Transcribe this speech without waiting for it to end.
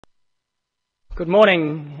Good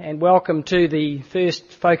morning and welcome to the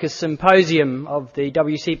first Focus Symposium of the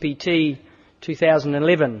WCPT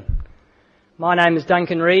 2011. My name is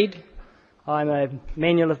Duncan Reid. I'm a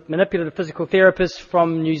manipulative physical therapist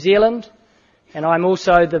from New Zealand, and I'm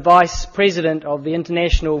also the Vice President of the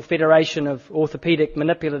International Federation of Orthopaedic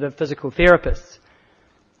Manipulative Physical Therapists.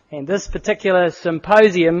 And this particular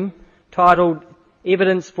symposium, titled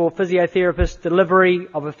Evidence for Physiotherapist Delivery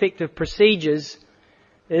of Effective Procedures,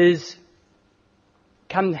 has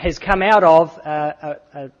come out of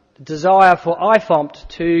a desire for IFOMT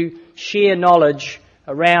to share knowledge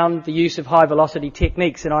around the use of high velocity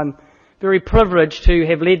techniques, and I'm very privileged to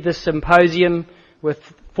have led this symposium with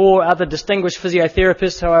 4 other distinguished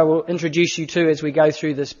physiotherapists who I will introduce you to as we go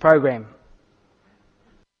through this program.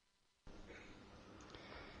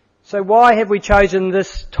 So why have we chosen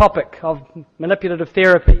this topic of manipulative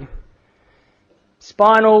therapy?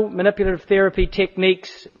 Spinal manipulative therapy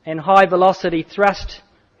techniques and high velocity thrust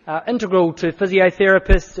are integral to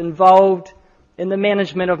physiotherapists involved in the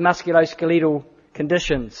management of musculoskeletal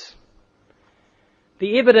conditions.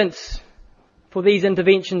 The evidence for these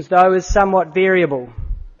interventions, though, is somewhat variable,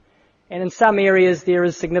 and in some areas there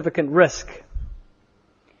is significant risk.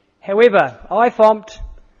 However, IFOMT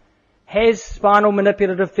has spinal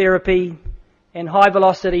manipulative therapy and high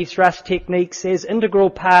velocity thrust techniques as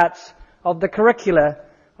integral parts of the curricula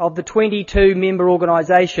of the 22 member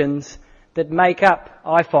organisations that make up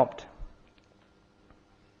IFOMT.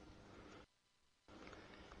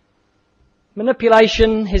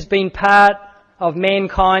 Manipulation has been part of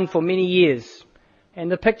mankind for many years,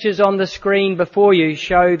 and the pictures on the screen before you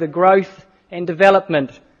show the growth and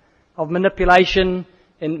development of manipulation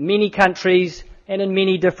in many countries and in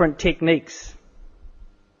many different techniques.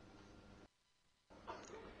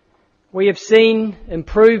 We have seen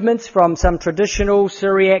improvements from some traditional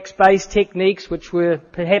Syriac-based techniques which were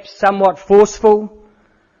perhaps somewhat forceful,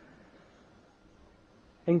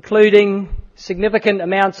 including significant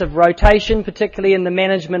amounts of rotation, particularly in the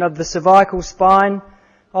management of the cervical spine,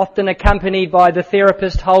 often accompanied by the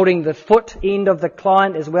therapist holding the foot end of the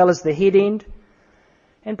client as well as the head end.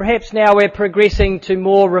 And perhaps now we're progressing to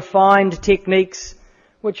more refined techniques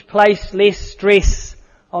which place less stress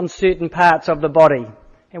on certain parts of the body.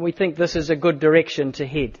 And we think this is a good direction to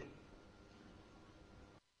head.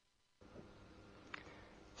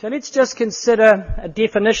 So let's just consider a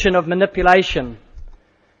definition of manipulation.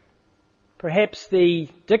 Perhaps the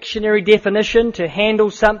dictionary definition: to handle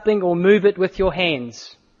something or move it with your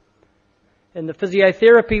hands. In the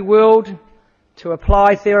physiotherapy world, to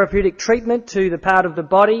apply therapeutic treatment to the part of the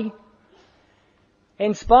body.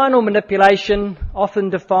 And spinal manipulation, often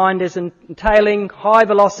defined as entailing high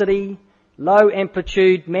velocity, low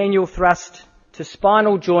amplitude manual thrust to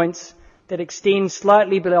spinal joints that extend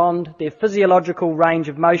slightly beyond their physiological range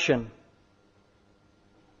of motion.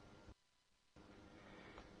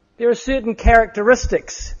 There are certain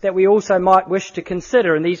characteristics that we also might wish to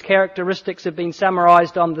consider, and these characteristics have been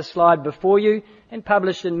summarised on the slide before you and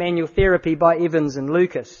published in Manual Therapy by Evans and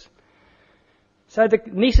Lucas. So the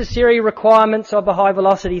necessary requirements of a high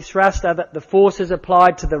velocity thrust are that the force is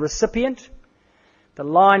applied to the recipient. The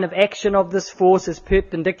line of action of this force is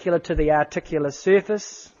perpendicular to the articular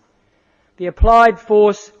surface. The applied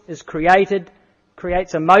force is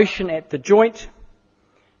creates a motion at the joint,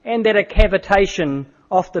 and that a cavitation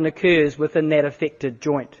often occurs within that affected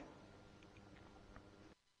joint.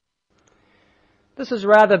 This is a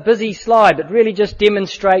rather busy slide, but really just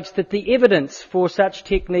demonstrates that the evidence for such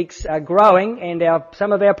techniques are growing, and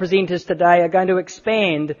some of our presenters today are going to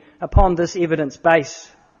expand upon this evidence base.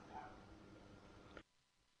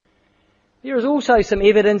 There is also some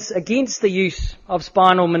evidence against the use of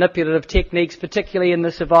spinal manipulative techniques, particularly in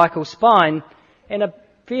the cervical spine, and a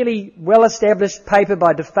fairly well-established paper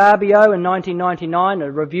by DeFabio in 1999,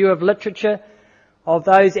 a review of literature of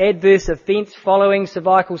those adverse events following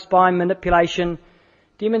cervical spine manipulation,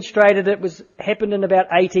 demonstrated it happened in about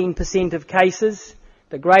 18% of cases.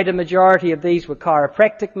 The greater majority of these were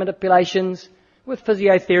chiropractic manipulations, with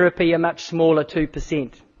physiotherapy a much smaller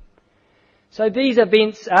 2%. So these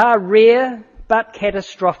events are rare but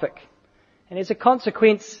catastrophic, and as a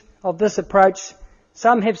consequence of this approach,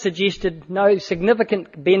 some have suggested no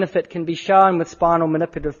significant benefit can be shown with spinal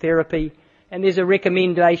manipulative therapy, and there's a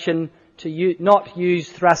recommendation to not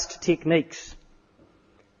use thrust techniques.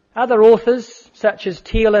 Other authors, such as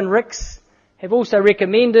Thiel and Ricks, have also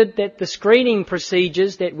recommended that the screening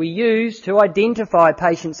procedures that we use to identify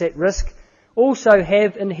patients at risk also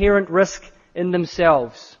have inherent risk in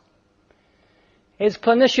themselves. As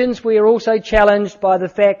clinicians, we are also challenged by the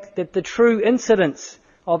fact that the true incidence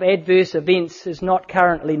of adverse events is not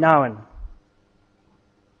currently known.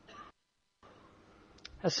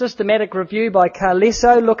 A systematic review by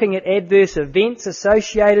Carlesso looking at adverse events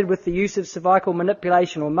associated with the use of cervical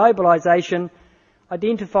manipulation or mobilisation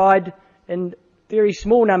identified in a very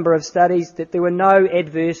small number of studies that there were no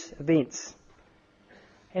adverse events.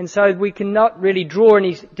 And so we cannot really draw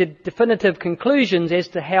any definitive conclusions as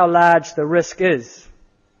to how large the risk is.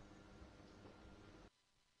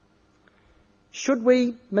 Should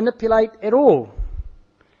we manipulate at all?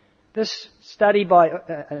 This study by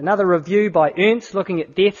another review by Ernst looking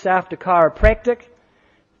at deaths after chiropractic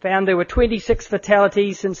found there were 26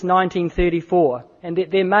 fatalities since 1934 and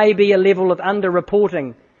that there may be a level of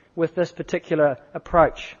underreporting with this particular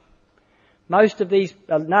approach. A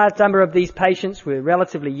large number of these patients were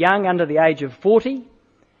relatively young, under the age of 40.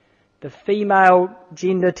 The female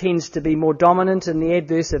gender tends to be more dominant in the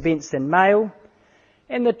adverse events than male.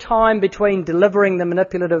 And the time between delivering the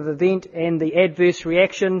manipulative event and the adverse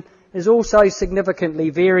reaction is also significantly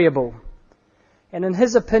variable. And in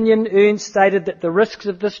his opinion, Ernst stated that the risks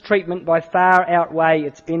of this treatment by far outweigh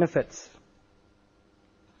its benefits.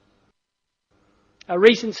 A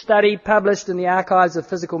recent study published in the Archives of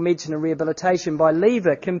Physical Medicine and Rehabilitation by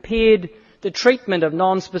Lever compared the treatment of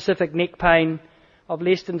non-specific neck pain of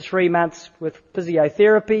less than 3 months with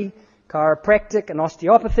physiotherapy, chiropractic and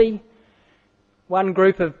osteopathy. One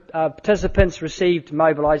group of participants received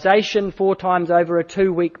mobilisation 4 times over a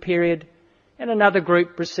 2-week period, and another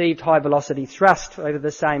group received high-velocity thrust over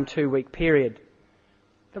the same 2-week period.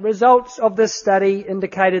 The results of this study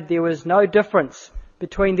indicated there was no difference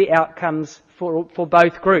between the outcomes for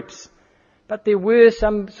both groups, but there were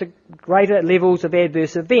some greater levels of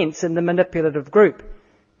adverse events in the manipulative group,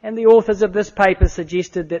 and the authors of this paper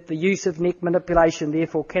suggested that the use of neck manipulation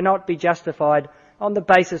therefore cannot be justified on the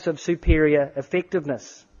basis of superior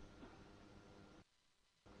effectiveness.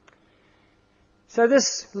 So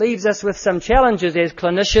this leaves us with some challenges as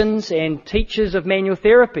clinicians and teachers of manual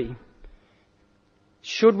therapy.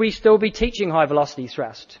 Should we still be teaching high velocity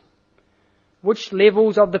thrust? Which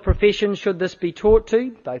levels of the profession should this be taught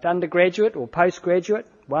to, both undergraduate or postgraduate,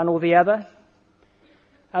 one or the other?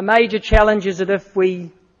 A major challenge is that if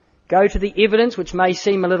we go to the evidence, which may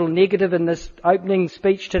seem a little negative in this opening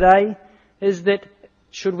speech today, is that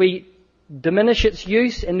should we diminish its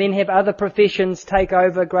use and then have other professions take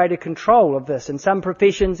over greater control of this? And some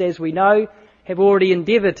professions, as we know, have already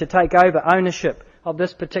endeavoured to take over ownership of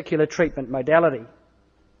this particular treatment modality.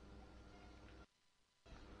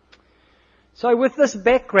 So with this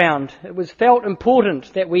background, it was felt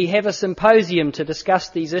important that we have a symposium to discuss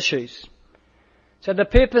these issues. So the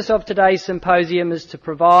purpose of today's symposium is to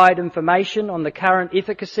provide information on the current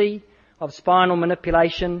efficacy of spinal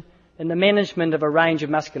manipulation in the management of a range of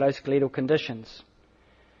musculoskeletal conditions,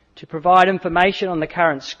 to provide information on the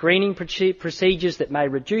current screening procedures that may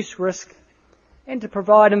reduce risk, and to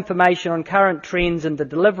provide information on current trends in the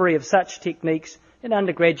delivery of such techniques in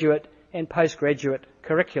undergraduate and postgraduate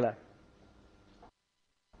curricula.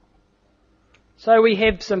 So we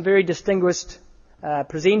have some very distinguished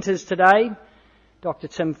presenters today: Dr.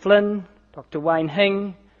 Tim Flynn, Dr. Wayne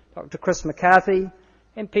Hing, Dr. Chris McCarthy,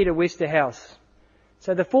 and Pieter Westerhuis.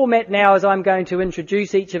 So the format now is I'm going to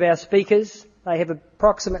introduce each of our speakers. They have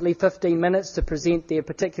approximately 15 minutes to present their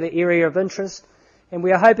particular area of interest, and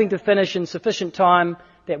we are hoping to finish in sufficient time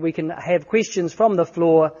that we can have questions from the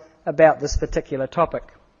floor about this particular topic.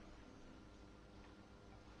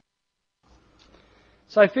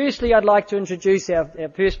 So firstly, I'd like to introduce our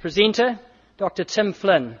first presenter, Dr. Tim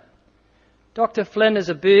Flynn. Dr. Flynn is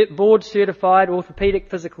a board-certified orthopaedic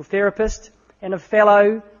physical therapist and a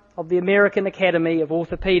fellow of the American Academy of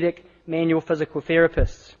Orthopaedic Manual Physical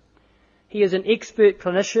Therapists. He is an expert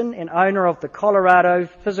clinician and owner of the Colorado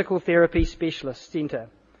Physical Therapy Specialist Center.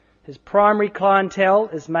 His primary clientele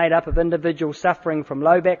is made up of individuals suffering from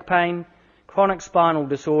low back pain, chronic spinal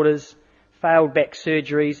disorders, failed back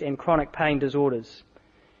surgeries, and chronic pain disorders.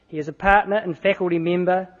 He is a partner and faculty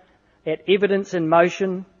member at Evidence in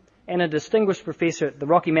Motion and a distinguished professor at the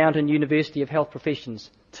Rocky Mountain University of Health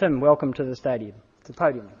Professions. Tim, welcome to the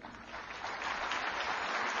podium.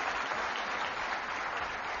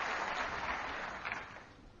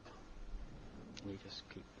 You just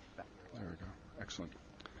keep back. There we go. Excellent.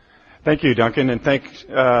 Thank you, Duncan, and thank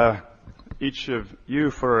each of you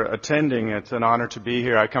for attending. It's an honor to be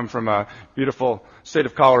here. I come from a beautiful state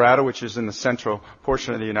of Colorado, which is in the central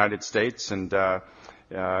portion of the United States, and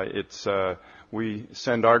we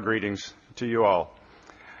send our greetings to you all.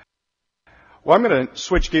 Well, I'm going to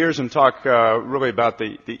switch gears and talk really about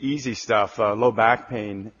the easy stuff, low back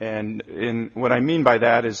pain. And what I mean by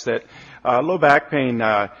that is that low back pain,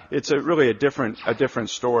 it's really a different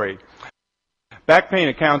story. Back pain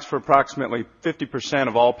accounts for approximately 50%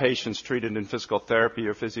 of all patients treated in physical therapy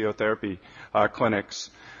or physiotherapy clinics.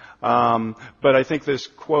 But I think this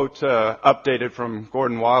quote, updated from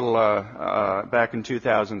Gordon Waddell back in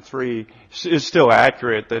 2003, is still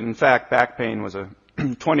accurate, that in fact back pain was a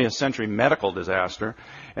 20th century medical disaster,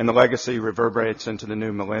 and the legacy reverberates into the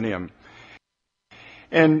new millennium.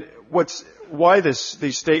 And why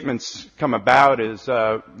these statements come about is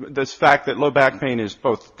this fact that low back pain is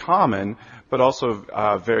both common but also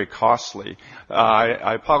very costly.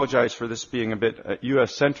 I apologize for this being a bit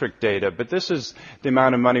U.S.-centric data, but this is the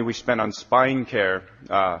amount of money we spend on spine care,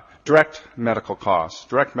 direct medical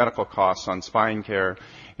costs on spine care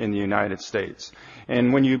in the United States.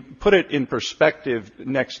 And when you put it in perspective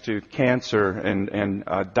next to cancer and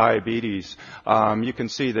diabetes, you can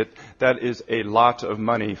see that that is a lot of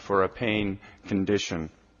money for a pain condition.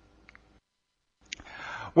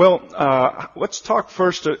 Well, let's talk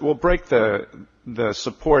first. We'll break the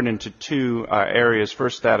support into two areas.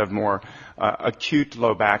 First, that of more acute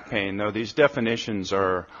low back pain, though these definitions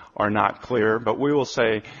are not clear, but we will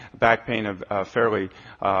say back pain of fairly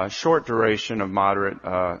short duration of moderate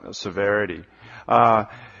severity.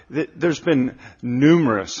 There's been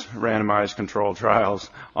numerous randomized controlled trials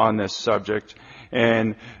on this subject,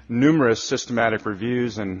 and numerous systematic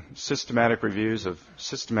reviews and systematic reviews of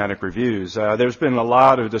systematic reviews. There's been a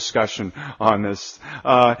lot of discussion on this.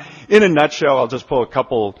 In a nutshell, I'll just pull a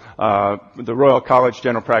couple. The Royal College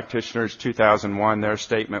General Practitioners, 2001, their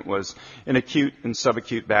statement was, in acute and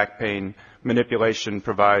subacute back pain, manipulation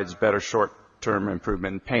provides better short-term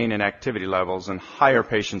improvement in pain and activity levels and higher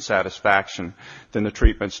patient satisfaction than the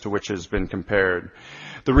treatments to which it has been compared.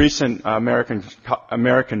 The recent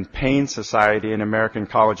American Pain Society and American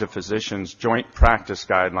College of Physicians joint practice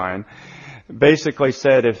guideline basically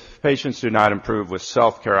said if patients do not improve with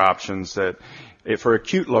self-care options, that for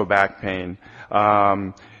acute low back pain,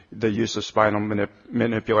 the use of spinal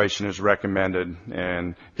manipulation is recommended,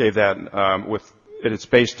 and gave that it's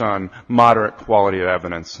based on moderate quality of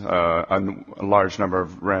evidence, on a large number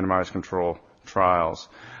of randomized control trials.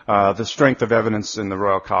 The strength of evidence in the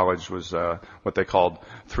Royal College was what they called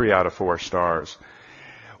 3 out of 4 stars.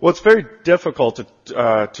 Well, it's very difficult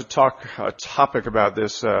to talk a topic about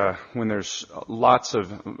this when there's lots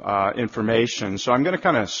of information. So I'm going to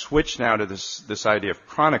kind of switch now to this idea of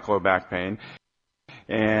chronic low back pain.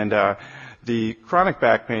 And the chronic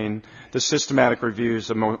back pain, the systematic reviews,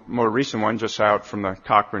 the more recent one just out from the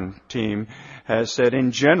Cochrane team, has said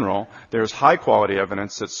in general there's high quality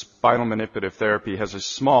evidence that spinal manipulative therapy has a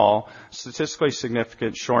small, statistically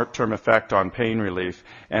significant short-term effect on pain relief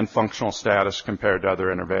and functional status compared to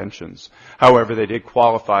other interventions. However, they did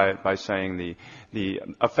qualify it by saying the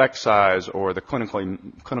effect size or the clinical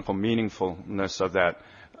meaningfulness of that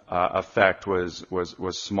effect was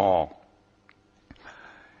small.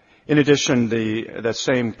 In addition, the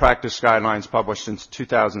same practice guidelines published in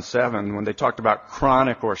 2007, when they talked about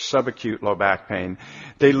chronic or subacute low back pain,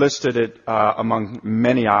 they listed it among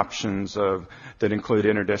many options that include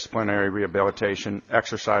interdisciplinary rehabilitation,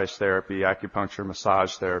 exercise therapy, acupuncture,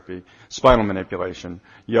 massage therapy, spinal manipulation,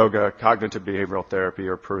 yoga, cognitive behavioral therapy,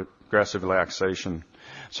 or progressive relaxation.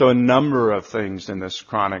 So a number of things in this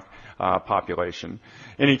chronic population.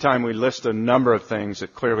 Anytime we list a number of things,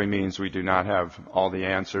 it clearly means we do not have all the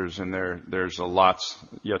answers, and there's a lot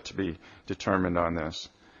yet to be determined on this.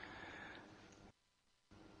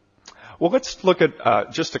 Well, let's look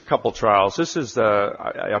at just a couple trials. This is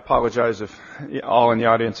I apologize if all in the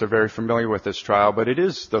audience are very familiar with this trial, but it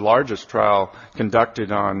is the largest trial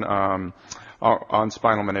conducted on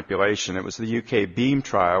spinal manipulation. It was the UK BEAM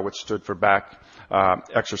trial, which stood for back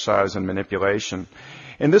exercise and manipulation.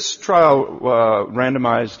 And this trial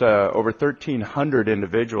randomized over 1,300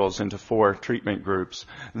 individuals into 4 treatment groups,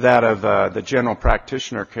 that of the general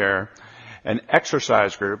practitioner care, an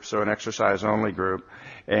exercise group, so an exercise-only group,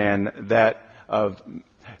 and that of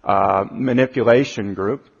manipulation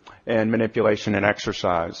group, and manipulation and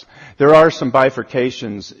exercise. There are some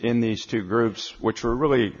bifurcations in these 2 groups which were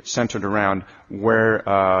really centered around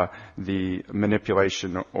where the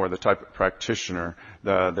manipulation or the type of practitioner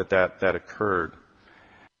that occurred.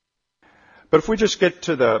 But if we just get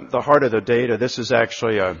to the heart of the data, this is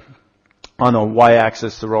actually on the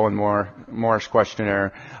y-axis, the Rowland-Morris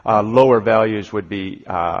questionnaire. Lower values would be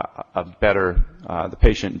the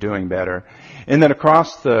patient doing better. And then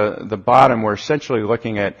across the bottom, we're essentially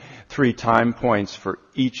looking at 3 time points for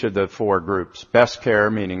each of the 4 groups. Best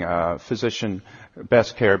care, meaning physician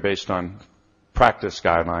best care based on practice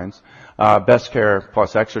guidelines. Best care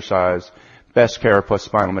plus exercise best care plus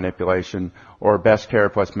spinal manipulation, or best care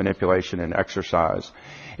plus manipulation and exercise.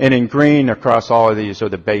 And in green across all of these are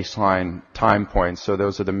the baseline time points. So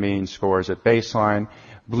those are the mean scores at baseline.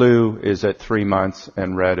 Blue is at 3 months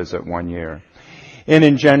and red is at 1 year. And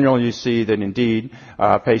in general, you see that indeed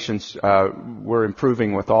patients were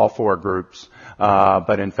improving with all 4 groups,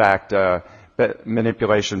 but in fact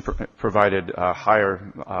manipulation provided a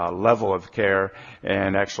higher level of care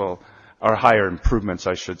and or higher improvements,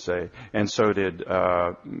 I should say. And so did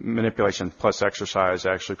manipulation plus exercise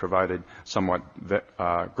actually provided somewhat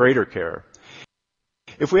greater care.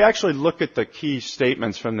 If we actually look at the key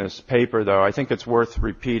statements from this paper, though, I think it's worth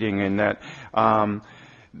repeating in that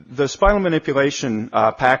the spinal manipulation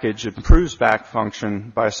package improves back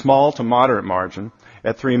function by a small to moderate margin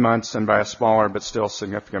at 3 months and by a smaller but still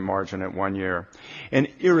significant margin at 1 year. And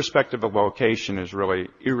irrespective of location is really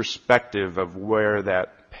irrespective of where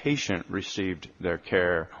that patient received their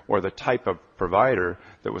care or the type of provider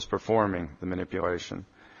that was performing the manipulation.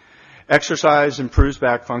 Exercise improves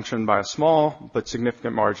back function by a small but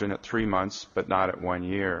significant margin at 3 months, but not at 1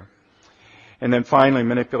 year. And then finally,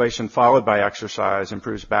 manipulation followed by exercise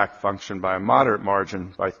improves back function by a moderate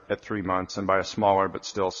margin at 3 months and by a smaller but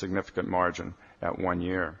still significant margin at 1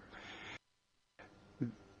 year.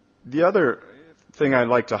 The other thing I'd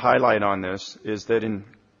like to highlight on this is that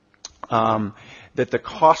that the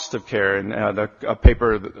cost of care, and a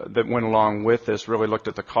paper that went along with this really looked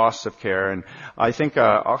at the cost of care, and I think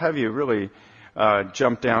I'll have you really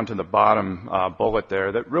jump down to the bottom bullet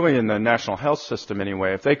there, that really in the national health system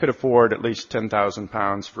anyway, if they could afford at least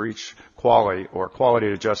 £10,000 for each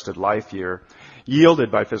quality-adjusted life year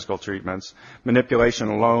yielded by physical treatments, manipulation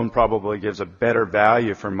alone probably gives a better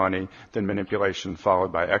value for money than manipulation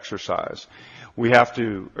followed by exercise. We have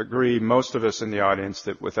to agree, most of us in the audience,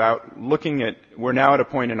 that without looking at, we're now at a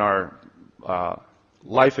point in our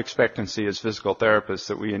life expectancy as physical therapists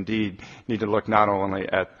that we indeed need to look not only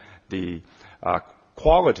at the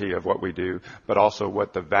quality of what we do, but also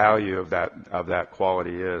what the value of that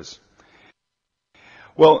quality is.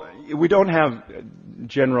 Well, we don't have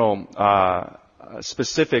general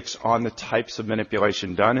specifics on the types of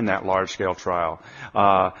manipulation done in that large-scale trial,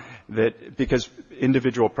 because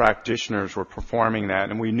individual practitioners were performing that,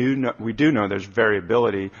 and we do know there's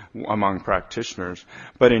variability among practitioners,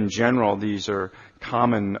 but in general, these are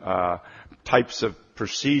common types of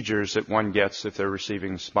procedures that one gets if they're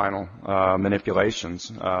receiving spinal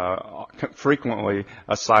manipulations. Frequently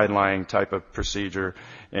a side-lying type of procedure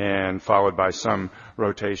and followed by some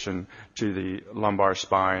rotation to the lumbar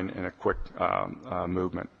spine and a quick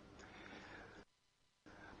movement.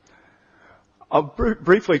 I'll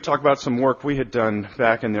briefly talk about some work we had done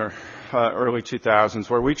back in the early 2000s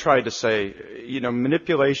where we tried to say,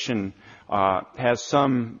 manipulation has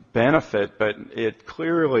some benefit, but it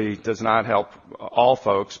clearly does not help all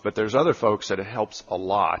folks, but there's other folks that it helps a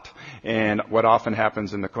lot. And what often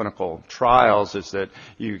happens in the clinical trials is that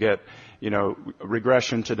you get,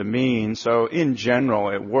 regression to the mean. So in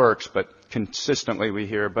general, it works, but consistently we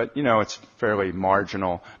hear, but it's fairly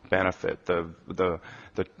marginal benefit. The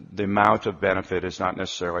amount of benefit is not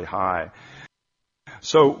necessarily high.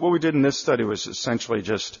 So what we did in this study was essentially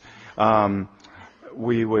just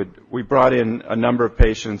we brought in a number of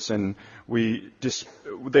patients, and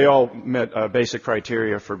they all met basic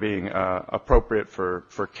criteria for being appropriate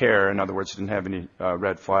for care. In other words, didn't have any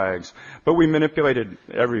red flags. But we manipulated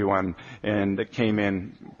everyone, and that came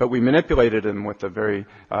in. But we manipulated them with a very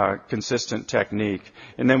consistent technique,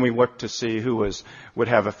 and then we looked to see who would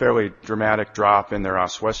have a fairly dramatic drop in their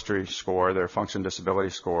Westerhuis score, their function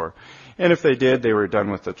disability score. And if they did, they were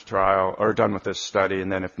done with the trial or done with this study.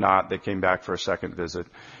 And then if not, they came back for a second visit,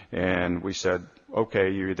 and we said,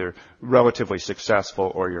 okay, you're either relatively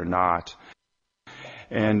successful or you're not.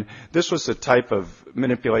 And this was the type of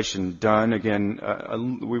manipulation done. Again,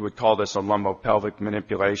 we would call this a lumbopelvic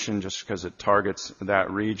manipulation just because it targets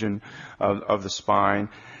that region of the spine.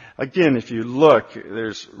 Again, if you look,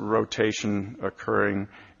 there's rotation occurring,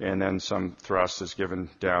 and then some thrust is given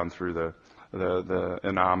down through the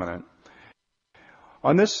innominate.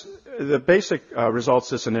 On this, the basic results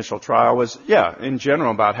of this initial trial was, in general,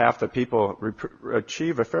 about half the people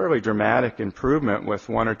achieve a fairly dramatic improvement with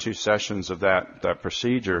 1 or 2 sessions of that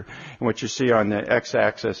procedure. And what you see on the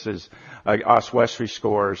x-axis is Westerhuis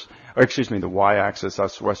scores, the y-axis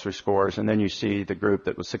Westerhuis scores, and then you see the group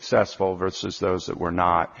that was successful versus those that were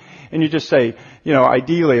not. And you just say,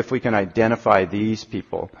 ideally, if we can identify these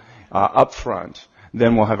people up front,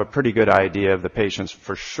 then we'll have a pretty good idea of the patients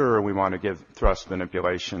for sure we want to give thrust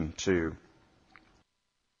manipulation to.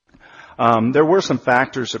 There were some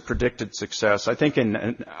factors that predicted success. I think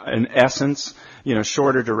in essence,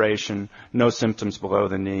 shorter duration, no symptoms below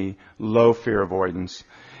the knee, low fear avoidance,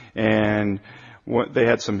 and they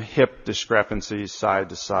had some hip discrepancies side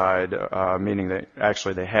to side, meaning that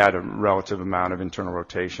actually they had a relative amount of internal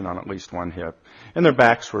rotation on at least one hip, and their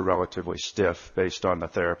backs were relatively stiff based on the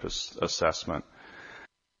therapist's assessment.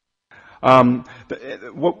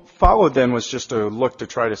 What followed then was just a look to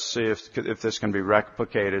try to see if this can be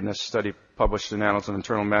replicated. And this study published in Annals of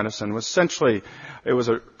Internal Medicine was essentially, it was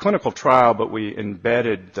a clinical trial, but we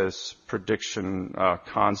embedded this prediction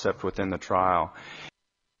concept within the trial.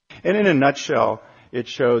 And in a nutshell, it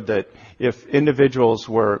showed that if individuals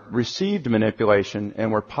received manipulation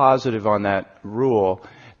and were positive on that rule,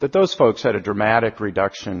 that those folks had a dramatic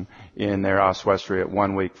reduction in their oswestry at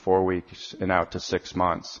 1 week, 4 weeks, and out to 6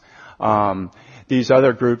 months. These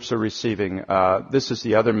other groups are receiving, this is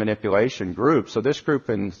the other manipulation group. So this group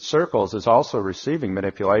in circles is also receiving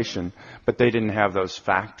manipulation, but they didn't have those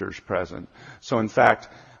factors present. So in fact,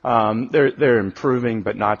 they're improving,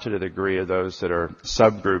 but not to the degree of those that are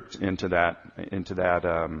subgrouped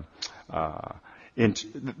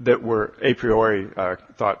that were a priori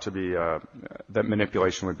thought to be that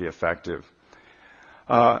manipulation would be effective.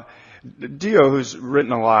 Dio, who's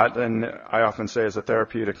written a lot, and I often say is a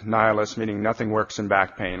therapeutic nihilist, meaning nothing works in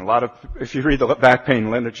back pain. If you read the back pain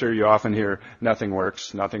literature, you often hear nothing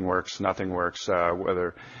works, nothing works, nothing works,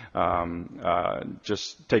 whether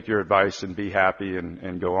just take your advice and be happy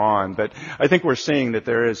and go on. But I think we're seeing that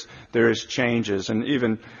there is changes, and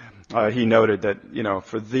even he noted that,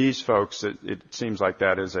 for these folks, it seems like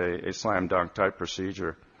that is a slam dunk type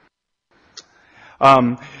procedure.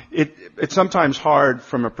 It's sometimes hard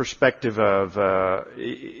from a perspective of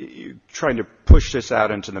trying to push this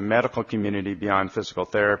out into the medical community beyond physical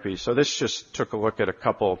therapy. So this just took a look at it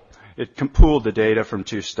pooled the data from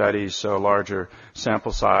 2 studies, so a larger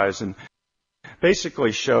sample size, and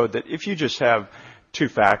basically showed that if you just have 2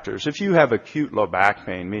 factors. If you have acute low back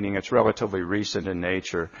pain, meaning it's relatively recent in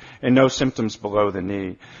nature, and no symptoms below the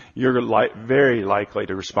knee, you're very likely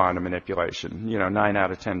to respond to manipulation. 9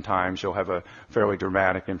 out of 10 times you'll have a fairly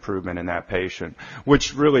dramatic improvement in that patient,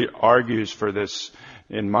 which really argues for this,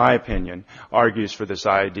 in my opinion, for this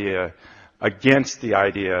idea against the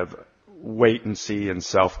idea of wait and see and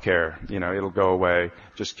self-care. It'll go away,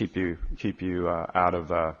 just keep you out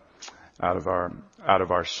of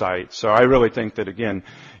our sight. So I really think that, again,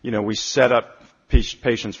 we set up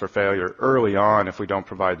patients for failure early on if we don't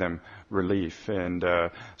provide them relief. And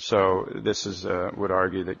so this would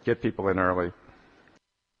argue that get people in early.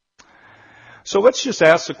 So let's just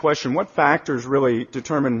ask the question, what factors really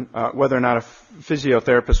determine whether or not a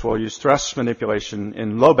physiotherapist will use thrust manipulation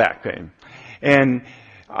in low back pain? And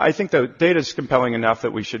I think the data is compelling enough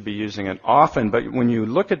that we should be using it often, but when you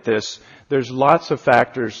look at this, there's lots of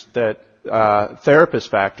factors that therapist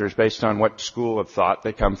factors based on what school of thought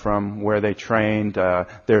they come from, where they trained,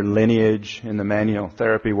 their lineage in the manual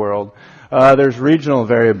therapy world. There's regional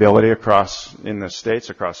variability across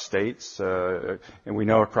states, and we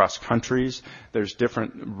know across countries. There's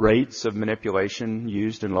different rates of manipulation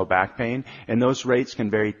used in low back pain, and those rates can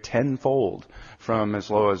vary tenfold from as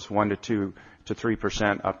low as 1 to 2 to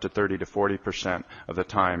 3% up to 30 to 40% of the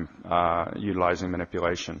time utilizing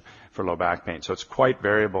manipulation for low back pain. So it's quite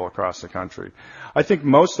variable across the country. I think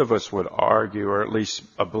most of us would argue, or at least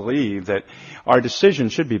believe, that our decision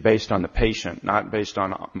should be based on the patient, not based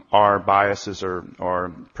on our biases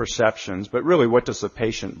or perceptions, but really what does the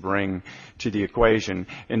patient bring to the equation,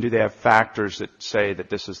 and do they have factors that say that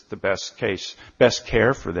this is the best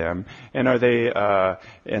care for them, and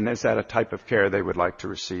and is that a type of care they would like to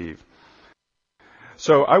receive?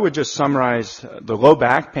 So I would just summarize the low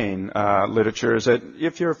back pain literature is that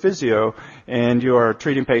if you're a physio and you are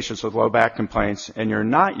treating patients with low back complaints and you're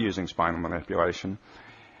not using spinal manipulation,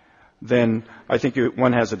 then I think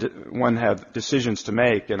one has decisions to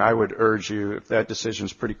make, and I would urge you, if that decision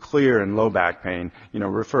is pretty clear in low back pain,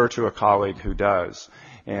 refer to a colleague who does.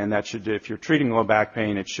 And that should, if you're treating low back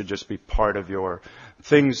pain, it should just be part of your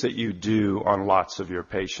things that you do on lots of your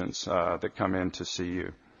patients that come in to see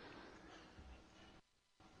you.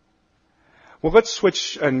 Well, let's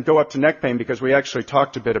switch and go up to neck pain, because we actually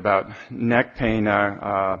talked a bit about neck pain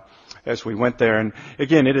as we went there. And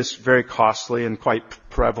again, it is very costly and quite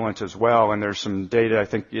prevalent as well. And there's some data, I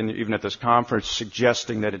think, even at this conference,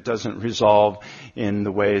 suggesting that it doesn't resolve in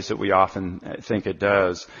the ways that we often think it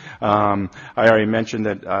does. I already mentioned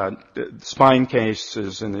that spine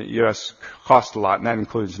cases in the U.S. cost a lot, and that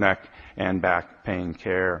includes neck and back pain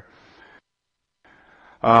care.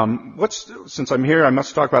 Since I'm here, I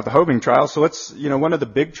must talk about the Hobing trial. So one of the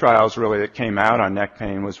big trials really that came out on neck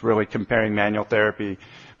pain was really comparing manual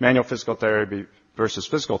physical therapy versus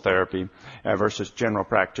physical therapy versus general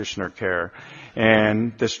practitioner care.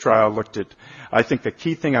 And this trial looked at, I think the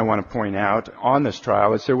key thing I want to point out on this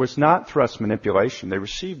trial is there was not thrust manipulation. They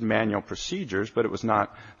received manual procedures, but it was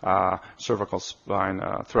not cervical spine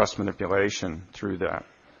thrust manipulation through that.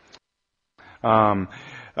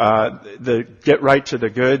 Get right to the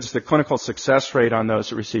goods, the clinical success rate on those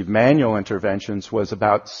that received manual interventions was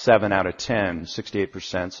about 7 out of 10,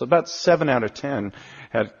 68%. So about 7 out of 10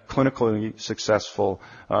 had clinically successful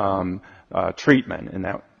treatment, and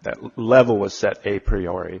that level was set a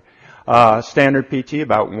priori. Standard PT,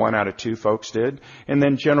 about 1 out of 2 folks did, and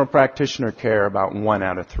then general practitioner care, about 1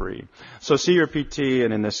 out of 3. So see your PT,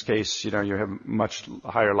 and in this case, you have much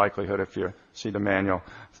higher likelihood if you see the manual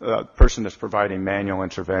person that's providing manual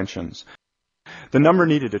interventions. The number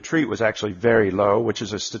needed to treat was actually very low, which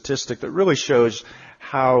is a statistic that really shows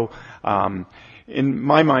how, in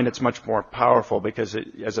my mind, it's much more powerful because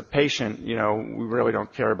as a patient, we really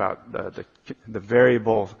don't care about the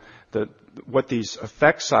variable, what these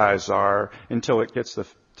effect size are until it gets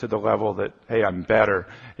to the level that, hey, I'm better,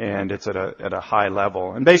 and it's at a high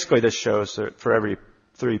level. And basically this shows that for every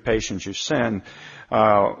 3 patients you send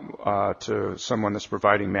to someone that's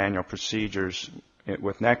providing manual procedures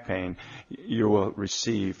with neck pain, you will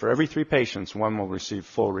receive, for every 3 patients, 1 will receive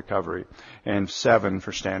full recovery, and 7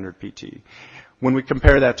 for standard PT. When we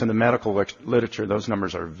compare that to the medical literature, those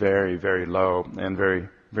numbers are very, very low and very,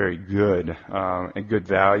 very good, and good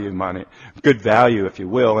value, if you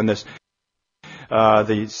will. And this,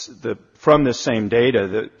 from this same data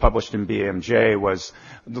that published in BMJ was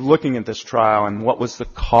looking at this trial and what was the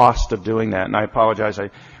cost of doing that. And I apologize,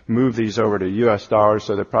 I moved these over to U.S. dollars,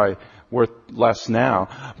 so they're probably worth less now.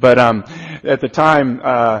 But at the time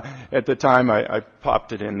I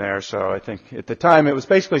popped it in there. So I think at the time it was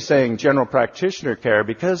basically saying general practitioner care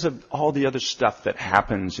because of all the other stuff that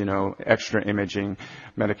happens, extra imaging,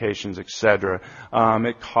 medications, etc.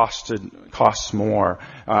 It costs more,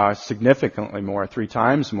 significantly more, 3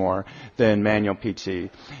 times more than manual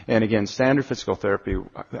PT. And again, standard physical therapy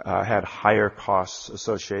had higher costs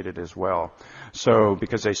associated as well. So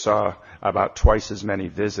because they saw about twice as many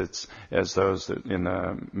visits as those in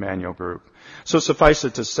the manual group. So suffice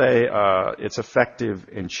it to say, it's effective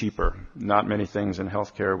and cheaper. Not many things in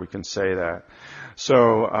healthcare we can say that.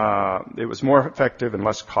 So it was more effective and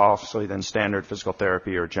less costly than standard physical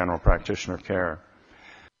therapy or general practitioner care.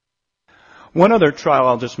 One other trial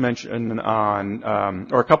I'll just mention on,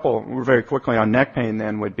 or a couple very quickly on neck pain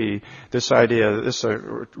then would be this idea, this is a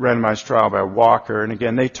randomized trial by Walker, and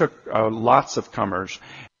again, they took lots of comers.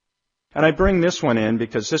 And I bring this one in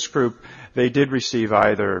because this group, they did receive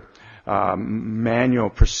either manual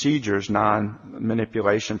procedures,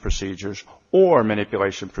 non-manipulation procedures, or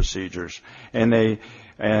manipulation procedures. So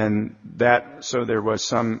there was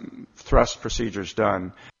some thrust procedures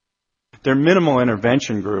done. Their minimal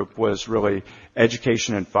intervention group was really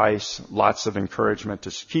education advice, lots of encouragement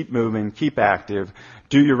to keep moving, keep active,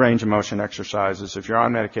 do your range of motion exercises. If you're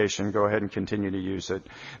on medication, go ahead and continue to use it.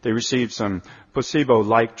 They received some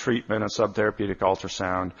placebo-like treatment, a subtherapeutic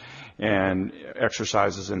ultrasound, and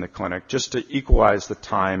exercises in the clinic just to equalize the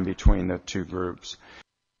time between the 2 groups.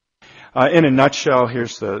 In a nutshell,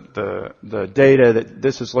 here's the data that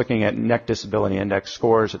this is looking at neck disability index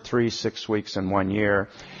scores at 3, 6 weeks, and 1 year,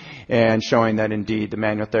 and showing that indeed the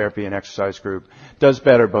manual therapy and exercise group does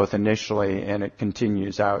better both initially and it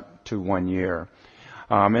continues out to 1 year.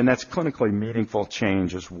 And that's clinically meaningful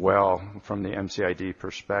change as well from the MCID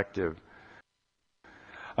perspective.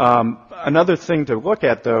 Another thing to look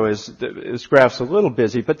at, though, is this graph's a little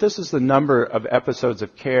busy, but this is the number of episodes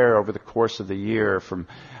of care over the course of the year.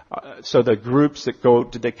 So the groups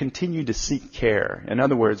that continue to seek care. In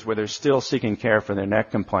other words, where they're still seeking care for their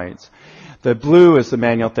neck complaints. The blue is the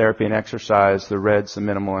manual therapy and exercise. The red's the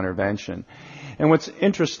minimal intervention. And what's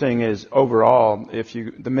interesting is overall,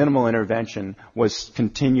 the minimal intervention was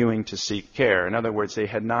continuing to seek care. In other words, they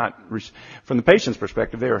had not, from the patient's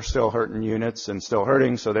perspective, they were still hurting units and still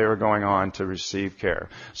hurting, so they were going on to receive care.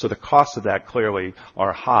 So the costs of that clearly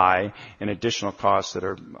are high, and additional costs that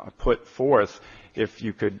are put forth if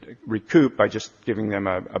you could recoup by just giving them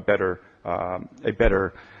a better,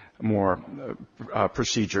 more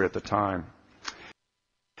procedure at the time.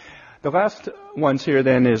 The last ones here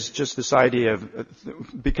then is just this idea of,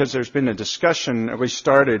 because there's been a discussion, we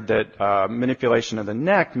started that manipulation of the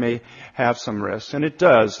neck may have some risks, and it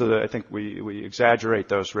does. So I think we exaggerate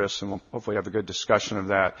those risks, and we'll hopefully have a good discussion of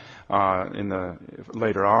that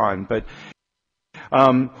later on. But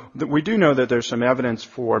We do know that there's some evidence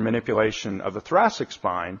for manipulation of the thoracic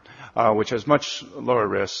spine, which has much lower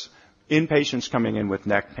risks in patients coming in with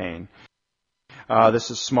neck pain.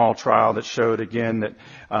 This is a small trial that showed, again, that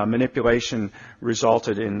manipulation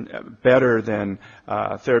resulted in better than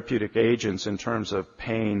therapeutic agents in terms of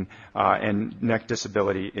pain and neck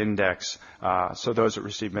disability index. So those that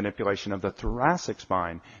received manipulation of the thoracic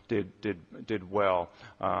spine did well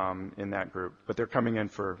in that group. But they're coming in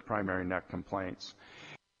for primary neck complaints.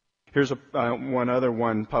 Here's one other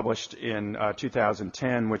one published in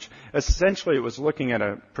 2010, which essentially it was looking at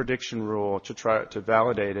a prediction rule to try to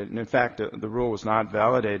validate it. And in fact, the rule was not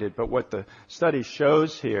validated. But what the study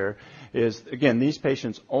shows here is, again, these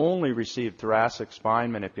patients only received thoracic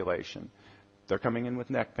spine manipulation. They're coming in with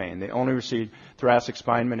neck pain. They only received thoracic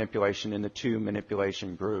spine manipulation in the 2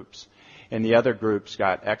 manipulation groups. And the other groups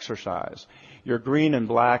got exercise. Your green and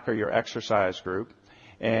black are your exercise group,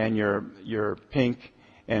 and your pink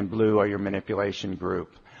and blue are your manipulation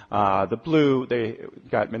group. The blue, they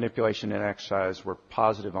got manipulation and exercise, were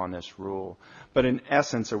positive on this rule. But in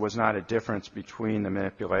essence, there was not a difference between the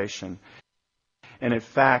manipulation. And in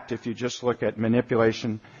fact, if you just look at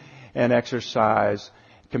manipulation and exercise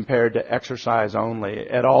compared to exercise only,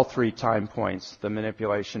 at all 3 time points, the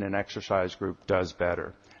manipulation and exercise group does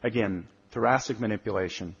better. Again, thoracic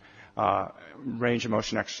manipulation, range of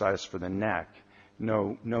motion exercise for the neck.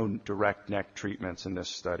 No direct neck treatments in this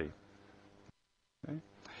study. Okay.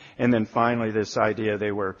 And then finally, this idea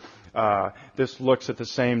this looks at the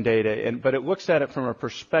same data, but it looks at it from a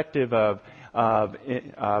perspective of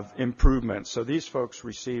improvement. So these folks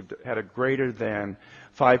had a greater than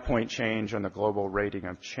 5-point change on the global rating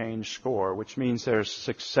of change score, which means they're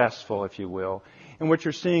successful, if you will. And what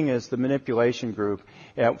you're seeing is the manipulation group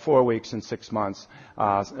at 4 weeks and 6 months,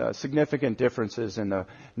 significant differences in the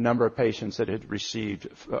number of patients that had received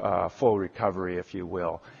full recovery, if you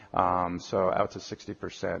will. So out to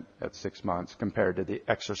 60% at 6 months compared to the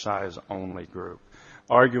exercise-only group,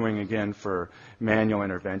 arguing again for manual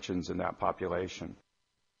interventions in that population.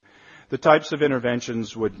 The types of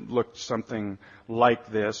interventions would look something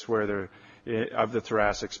like this, of the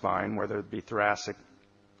thoracic spine, where there would be thoracic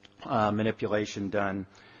manipulation done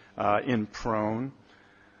in prone,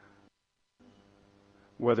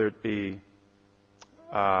 whether it be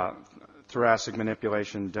thoracic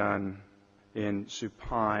manipulation done in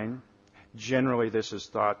supine. Generally, this is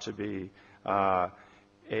thought to be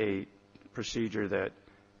a procedure that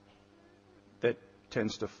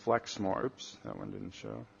tends to flex more. Oops, that one didn't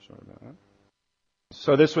show. Sorry about that.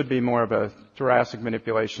 So this would be more of a thoracic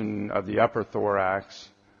manipulation of the upper thorax.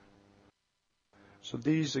 So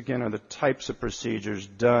these, again, are the types of procedures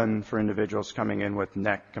done for individuals coming in with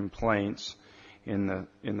neck complaints in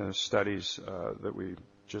the studies that we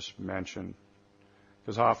just mentioned.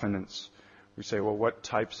 Because often we say, well, what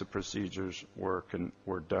types of procedures were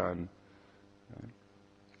done? Okay.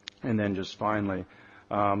 And then just finally,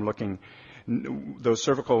 those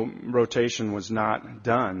cervical rotation was not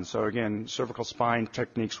done. So again, cervical spine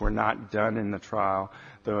techniques were not done in the trial,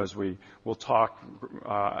 though as we will talk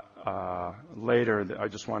later, I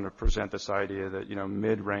just wanted to present this idea that,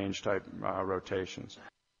 mid-range type rotations.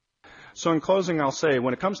 So in closing, I'll say,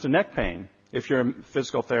 when it comes to neck pain, if you're a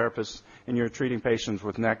physical therapist and you're treating patients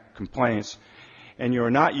with neck complaints and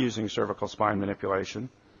you're not using cervical spine manipulation,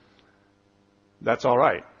 that's all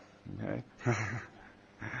right. Okay?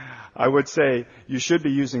 I would say you should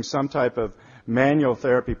be using some type of manual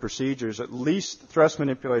therapy procedures, at least thrust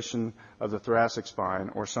manipulation of the thoracic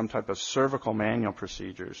spine or some type of cervical manual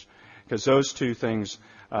procedures, because those 2 things,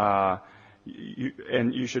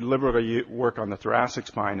 you should liberally work on the thoracic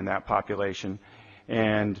spine in that population.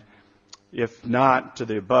 And if not to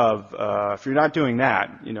the above, if you're not doing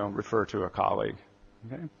that, refer to a colleague.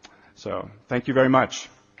 Okay? So thank you very much.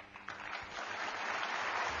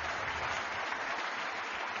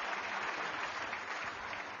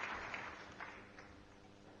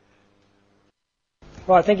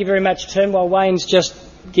 Right, thank you very much, Tim. While Wayne's just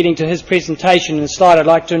getting to his presentation and slide, I'd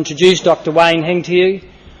like to introduce Dr. Wayne Hing to you.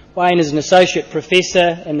 Wayne is an associate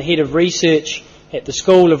professor and the head of research at the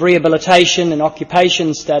School of Rehabilitation and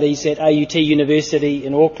Occupation Studies at AUT University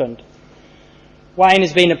in Auckland. Wayne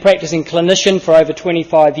has been a practicing clinician for over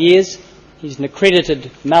 25 years. He's an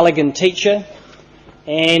accredited Mulligan teacher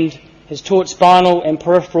and has taught spinal and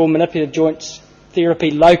peripheral manipulative joints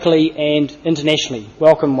therapy locally and internationally.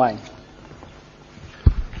 Welcome, Wayne.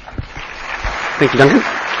 Thank you, Duncan.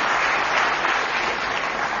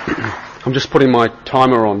 I'm just putting my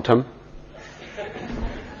timer on, Tim.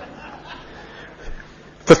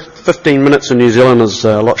 15 minutes in New Zealand is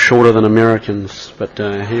a lot shorter than Americans, but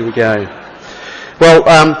here we go. Well,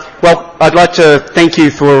 I'd like to thank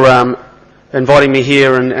you for inviting me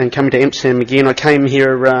here and coming to Amsterdam again. I came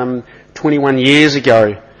here 21 years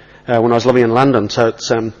ago when I was living in London, so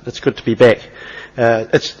it's good to be back.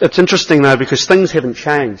 It's interesting though because things haven't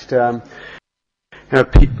changed. I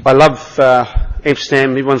love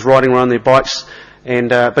Amsterdam. Everyone's riding around their bikes,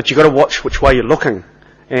 but you've got to watch which way you're looking.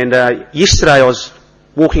 And yesterday I was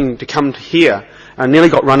walking to come to here, and nearly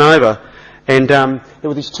got run over, and there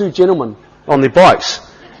were these two gentlemen on their bikes,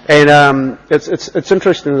 and it's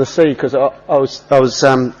interesting to see because I was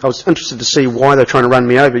interested to see why they're trying to run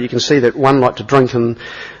me over. You can see that one liked to drink, and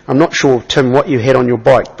I'm not sure, Tim, what you had on your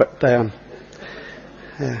bike, but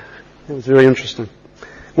it was very interesting.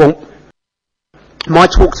 Well, my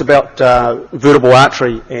talk's about vertebral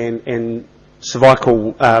artery and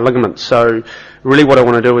cervical ligaments. So really, what I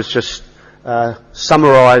want to do is just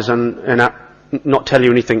summarise and not tell you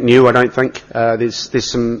anything new, I don't think. There's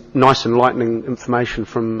some nice enlightening information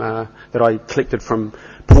from that I collected from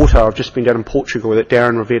Porto. I've just been down in Portugal that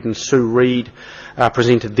Darren Reid and Sue Reid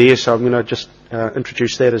presented there, so I'm going to just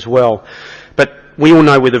introduce that as well. But we all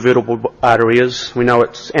know where the vertebral artery is. We know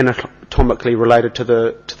it's anatomically related to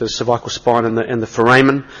the cervical spine and the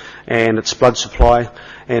foramen and its blood supply.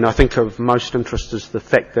 And I think of most interest is the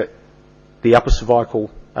fact that the upper cervical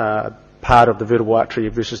part of the vertebral artery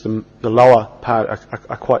versus the lower part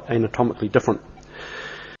are quite anatomically different.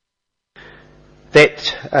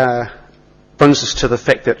 That brings us to the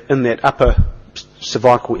fact that in that upper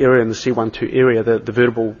cervical area, in the C1-2 area, the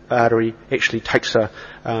vertebral artery actually takes a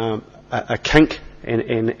kink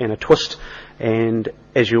and a twist. And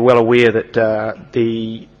as you're well aware that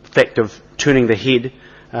the fact of turning the head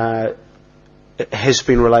has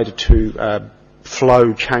been related to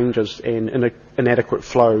flow changes and inadequate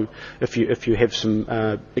flow if you have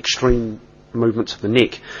some extreme movements of the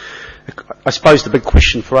neck. I suppose the big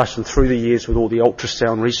question for us and through the years with all the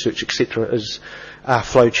ultrasound research etc. is are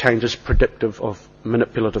flow changes predictive of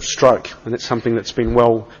manipulative stroke, and that's something that's been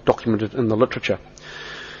well documented in the literature.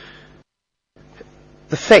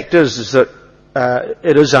 The fact is that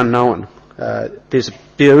it is unknown.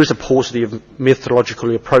 There is a paucity of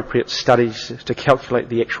methodologically appropriate studies to calculate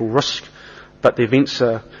the actual risk, but the events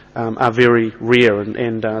are very rare,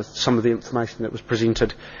 and some of the information that was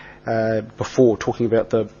presented before talking about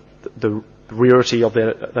the rarity of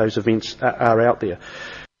those events are out there.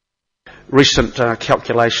 Recent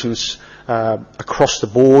calculations across the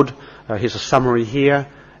board, here's a summary here,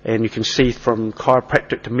 and you can see from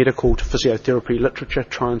chiropractic to medical to physiotherapy literature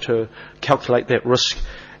trying to calculate that risk.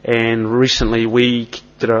 And recently we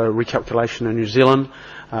did a recalculation in New Zealand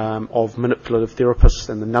of manipulative therapists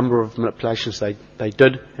and the number of manipulations they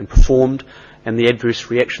did and performed and the adverse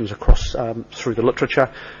reactions across through the literature,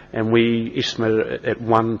 and we estimated it at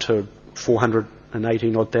 1 to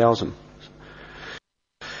 418 odd thousand.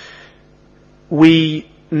 We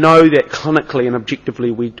know that clinically and objectively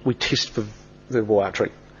we test for vertebral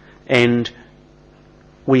artery, and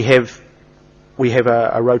we have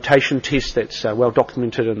a rotation test that's well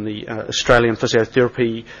documented in the Australian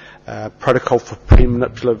physiotherapy protocol for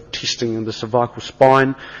pre-manipulative testing in the cervical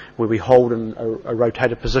spine, where we hold in a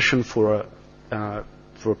rotated position for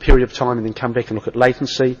a period of time and then come back and look at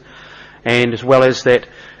latency. And as well as that,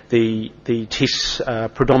 the tests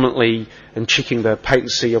predominantly in checking the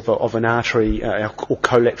patency of an artery or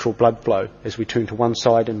collateral blood flow as we turn to one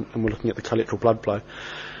side and we're looking at the collateral blood flow.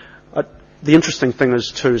 The interesting thing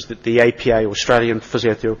is that the APA, Australian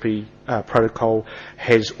Physiotherapy Protocol,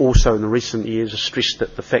 has also in the recent years stressed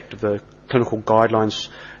that the fact of the clinical guidelines,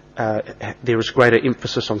 there is greater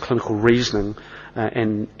emphasis on clinical reasoning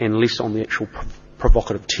and less on the actual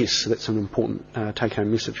provocative tests. So that's an important take-home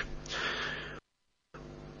message.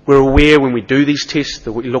 We're aware when we do these tests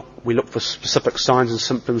that we look for specific signs and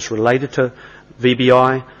symptoms related to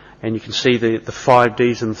VBI, and you can see the 5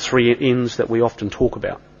 Ds and 3 Ns that we often talk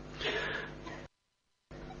about.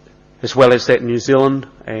 As well as that, in New Zealand,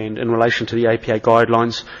 and in relation to the APA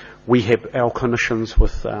guidelines, we have our clinicians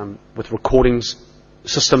with recordings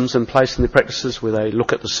systems in place in their practices where they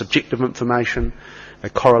look at the subjective information, they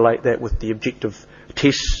correlate that with the objective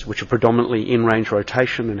tests, which are predominantly in-range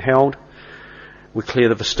rotation and held. We clear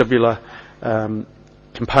the vestibular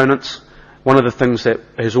components. One of the things that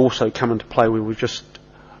has also come into play where we've just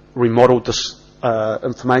remodelled this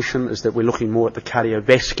information is that we're looking more at the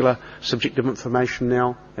cardiovascular subjective information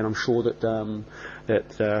now, and I'm sure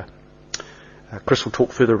that Chris will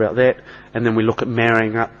talk further about that. And then we look at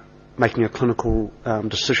marrying up, making a clinical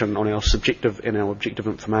decision on our subjective and our objective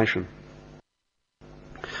information.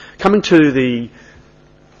 Coming to the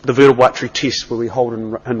vertebral artery test where we hold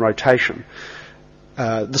in rotation,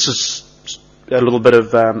 this is a little bit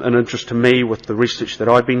of an interest to me with the research that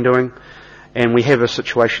I've been doing. And we have a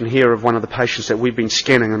situation here of one of the patients that we've been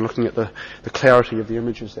scanning and looking at the clarity of the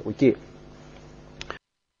images that we get.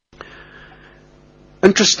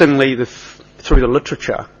 Interestingly, through the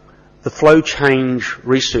literature, the flow change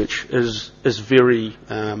research is very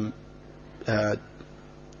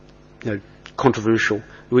controversial.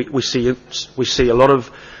 We see a lot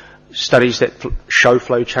of studies that show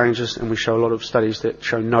flow changes, and we show a lot of studies that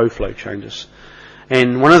show no flow changes.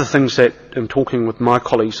 And one of the things that, in talking with my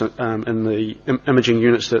colleagues in the imaging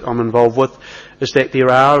units that I'm involved with, is that there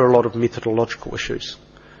are a lot of methodological issues.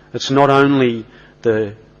 It's not only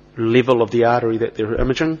the level of the artery that they're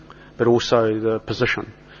imaging, but also the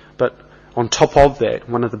position. But on top of that,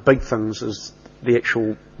 one of the big things is the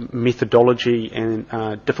actual methodology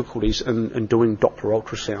and difficulties in doing Doppler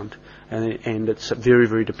ultrasound. And it's very,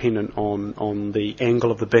 very dependent on the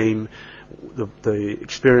angle of the beam, the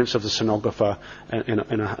experience of the sonographer, and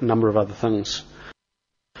a number of other things.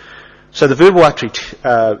 So the verbal artery,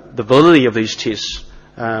 the validity of these tests,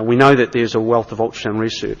 we know that there's a wealth of ultrasound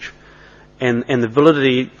research, and the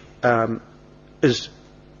validity is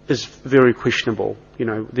very questionable. You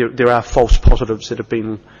know, there are false positives that have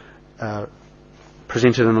been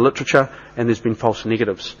presented in the literature, and there's been false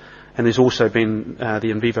negatives. And there's also been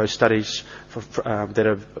the in vivo studies that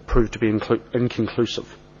have proved to be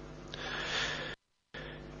inconclusive.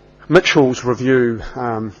 Mitchell's review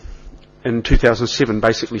in 2007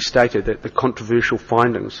 basically stated that the controversial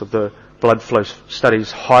findings of the blood flow studies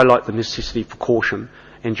highlight the necessity for caution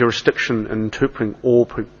and jurisdiction in interpreting all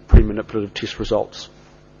pre-manipulative test results.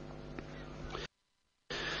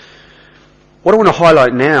 What I want to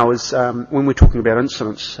highlight now is when we're talking about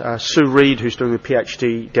incidents, Sue Reid, who's doing a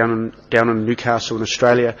PhD down in Newcastle in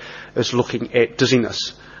Australia, is looking at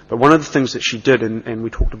dizziness. But one of the things that she did, and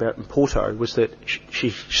we talked about in Porto, was that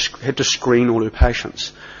she had to screen all her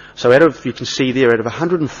patients. So you can see there, out of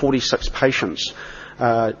 146 patients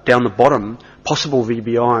down the bottom, possible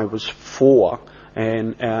VBI was 4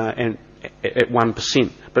 and at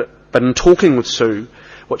 1%. But in talking with Sue,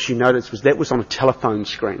 what she noticed was that was on a telephone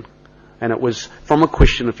screen. And it was from a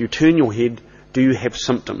question, if you turn your head, do you have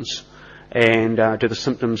symptoms? And do the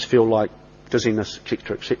symptoms feel like dizziness,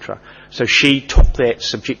 etc., etc. So she took that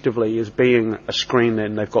subjectively as being a screen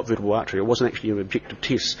and they've got vertebral artery. It wasn't actually an objective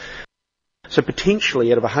test. So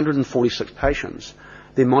potentially out of 146 patients,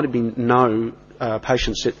 there might have been no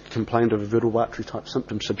patients that complained of a vertebral artery type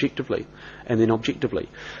symptom subjectively and then objectively.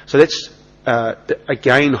 So that's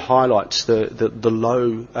again highlights the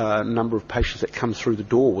low number of patients that come through the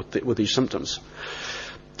door with these symptoms.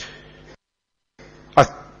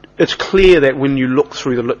 It's clear that when you look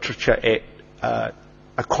through the literature at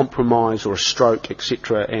a compromise or a stroke,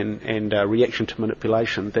 etc., and reaction to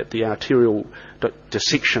manipulation, that the arterial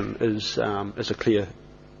dissection is a clear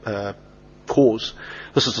cause.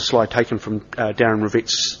 This is a slide taken from Darren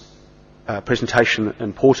Rivette's presentation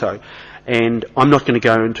in Porto, and I'm not going to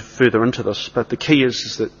go further into this, but the key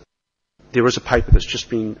is that there is a paper that's just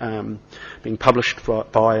been published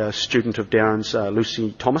by a student of Darren's,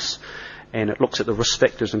 Lucy Thomas, and it looks at the risk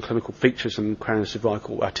factors and clinical features in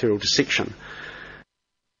craniocervical arterial dissection.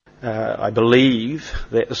 I believe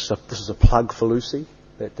that this is a plug for Lucy,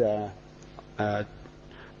 that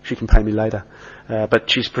she can pay me later, but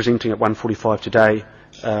she's presenting at 1:45 today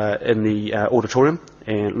in the auditorium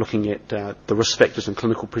and looking at the risk factors and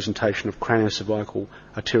clinical presentation of craniocervical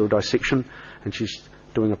arterial dissection, and she's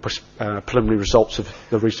doing a preliminary results of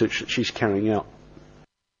the research that she's carrying out.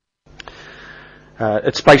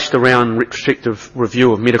 It's based around retrospective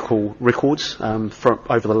review of medical records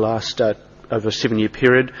over the last over a 7-year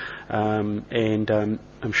period, and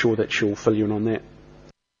I'm sure that she'll fill you in on that.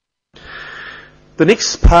 The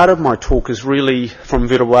next part of my talk is really from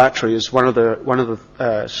vertebral artery. Is one of the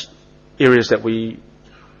areas that we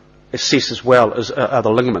assess as well as are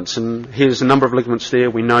the ligaments. And here's a number of ligaments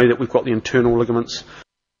there. We know that we've got the internal ligaments.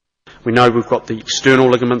 We know we've got the external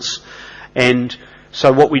ligaments. And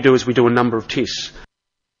so what we do is we do a number of tests.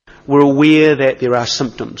 We're aware that there are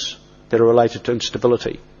symptoms that are related to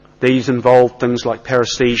instability. These involve things like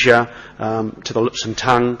paresthesia to the lips and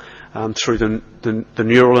tongue, through the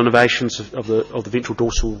neural innervations of the ventral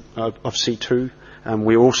dorsal of C2.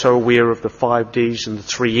 We're also aware of the 5Ds and the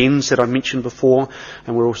 3Ns that I mentioned before,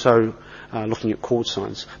 and we're also looking at cord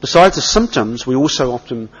signs. Besides the symptoms, we also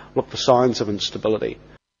often look for signs of instability.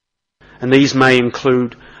 And these may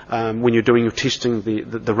include, when you're doing your testing,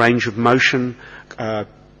 the range of motion,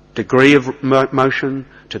 degree of motion,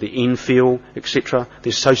 to the end feel, etc., the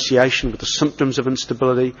association with the symptoms of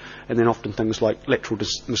instability, and then often things like lateral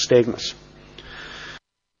nystagmus.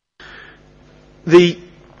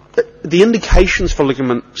 the indications for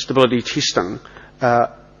ligament stability testing,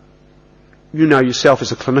 you know yourself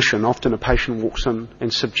as a clinician, often a patient walks in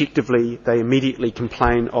and subjectively they immediately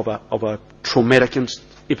complain of a traumatic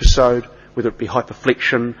episode, whether it be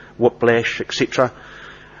hyperflexion, whiplash, etc.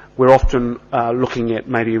 We're often looking at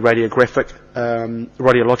maybe radiographic,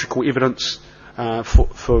 radiological evidence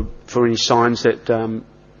for any signs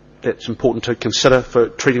that's important to consider for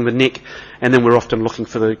treating the neck, and then we're often looking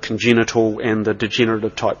for the congenital and the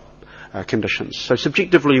degenerative type conditions. So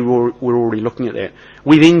subjectively we're already looking at that.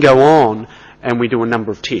 We then go on and we do a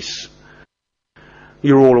number of tests.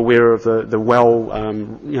 You're all aware of the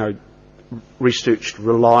well researched,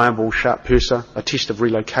 reliable sharp piercer, a test of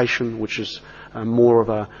relocation, which is more of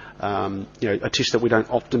a test that we don't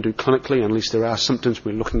often do clinically unless there are symptoms.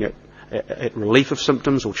 We're looking at relief of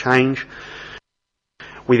symptoms or change.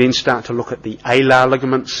 We then start to look at the alar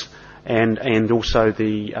ligaments and also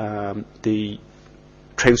the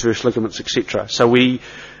transverse ligaments, etc. So we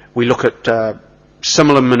look at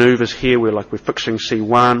similar manoeuvres here where we're fixing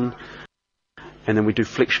C1, and then we do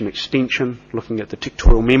flexion extension, looking at the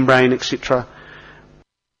tectorial membrane, etc.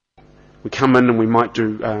 We come in and we might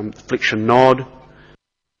do flexion nod.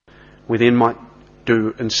 We then might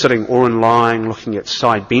do in sitting or in lying, looking at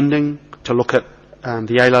side bending to look at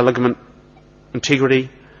the alar ligament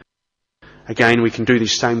integrity. Again, we can do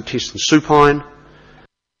these same tests in supine.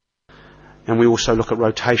 And we also look at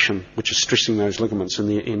rotation, which is stressing those ligaments in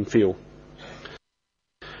the end field.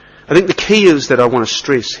 I think the key is that I want to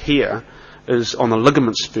stress here is on the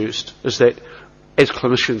ligaments first, is that as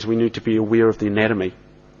clinicians we need to be aware of the anatomy.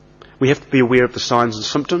 We have to be aware of the signs and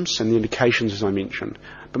symptoms and the indications, as I mentioned.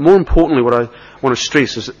 But more importantly, what I want to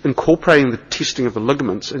stress is incorporating the testing of the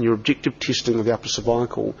ligaments and your objective testing of the upper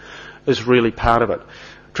cervical is really part of it.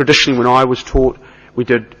 Traditionally, when I was taught, we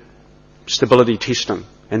did stability testing,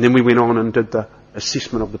 and then we went on and did the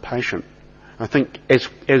assessment of the patient. I think as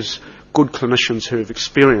good clinicians who have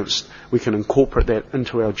experienced, we can incorporate that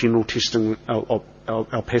into our general testing,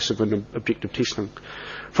 our passive and objective testing.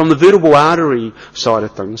 From the vertebral artery side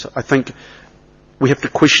of things, I think we have to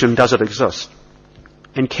question, does it exist?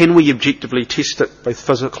 And can we objectively test it both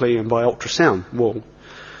physically and by ultrasound? Well,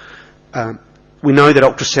 we know that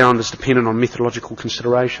ultrasound is dependent on methodological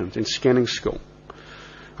considerations and scanning skill.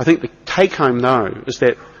 I think the take-home, though, is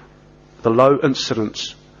that the low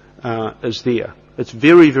incidence is there. It's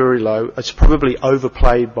very, very low. It's probably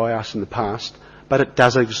overplayed by us in the past, but it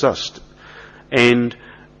does exist. And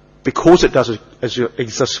because it does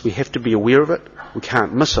exist, we have to be aware of it. We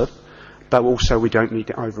can't miss it, but also we don't need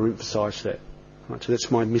to overemphasise that. Right, so that's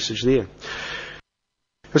my message there.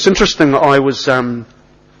 It's interesting. I was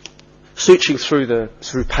searching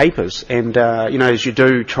through papers, and as you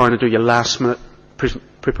do, trying to do your last-minute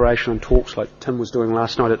preparation and talks, like Tim was doing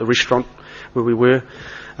last night at the restaurant where we were.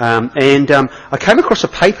 I came across a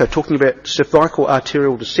paper talking about cervical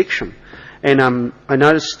arterial dissection, and I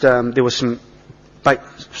noticed there were some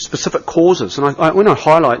specific causes, and I want to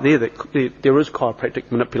highlight there that there is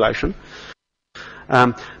chiropractic manipulation.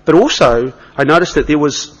 But also, I noticed that there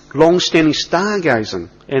was long-standing stargazing,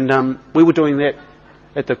 and we were doing that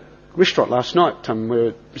at the restaurant last night, Tim.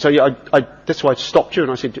 That's why I stopped you,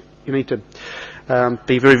 and I said, you need to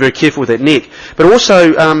be very, very careful with that neck. But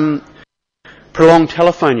also, prolonged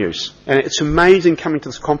telephone use. And it's amazing coming to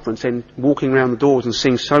this conference and walking around the doors and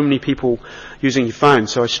seeing so many people using your phone.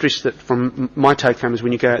 So I stress that from my take-home is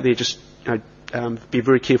when you go out there, just be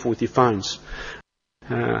very careful with your phones.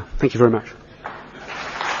 Thank you very much.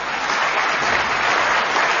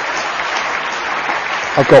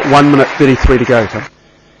 I've got 1 minute 33 to go, Tim.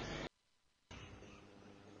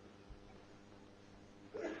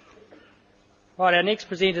 Right, our next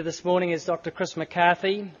presenter this morning is Dr. Chris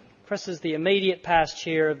McCarthy. Chris is the immediate past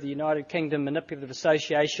chair of the United Kingdom Manipulative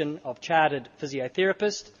Association of Chartered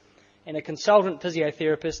Physiotherapists and a consultant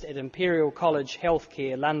physiotherapist at Imperial College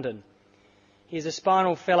Healthcare, London. He is a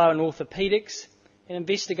spinal fellow in orthopaedics and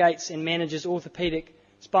investigates and manages orthopaedic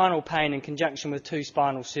spinal pain in conjunction with 2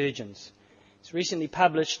 spinal surgeons. He's recently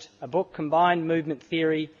published a book, Combined Movement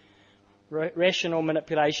Theory, Rational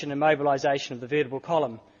Manipulation and Mobilisation of the Vertebral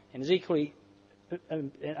Column, and is equally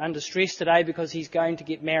under stress today because he's going to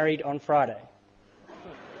get married on Friday.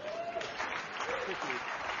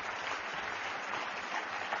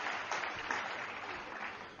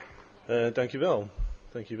 Dankjewel.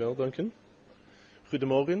 Dankjewel, Duncan.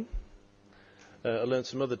 Goedemorgen. I learned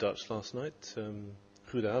some other Dutch last night.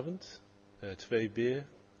 Goedenavond. 2 beer,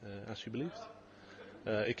 alsjeblieft.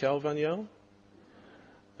 Ik hou van jou.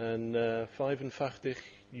 En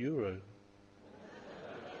 €55.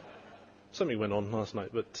 Something went on last night,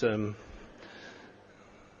 but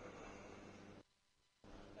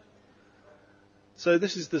So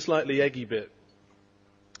this is the slightly eggy bit.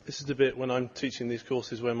 This is the bit when I'm teaching these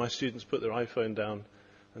courses where my students put their iPhone down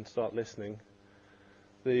and start listening.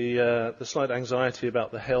 The slight anxiety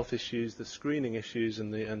about the health issues, the screening issues,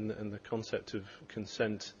 and the concept of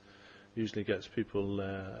consent usually gets people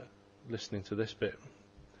listening to this bit.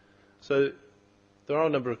 So there are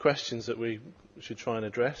a number of questions that we should try and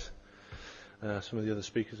address. Some of the other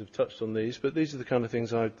speakers have touched on these, but these are the kind of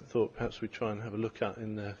things I thought perhaps we'd try and have a look at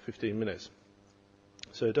in 15 minutes.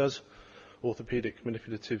 So does orthopedic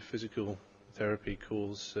manipulative physical therapy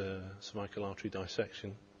cause cervical artery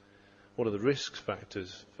dissection? What are the risk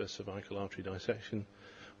factors for cervical artery dissection?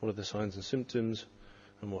 What are the signs and symptoms?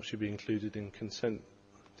 And what should be included in consent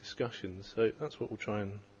discussions? So that's what we'll try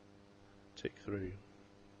and tick through.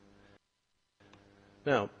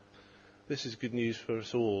 Now, this is good news for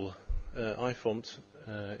us all. IFOMT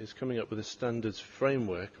is coming up with a standards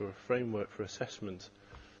framework, or a framework for assessment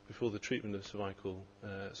before the treatment of cervical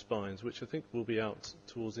spines, which I think will be out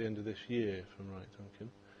towards the end of this year, if I'm right,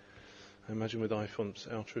 Duncan. I imagine with IFOMT's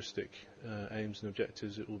altruistic aims and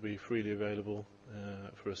objectives, it will be freely available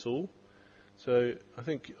for us all. So I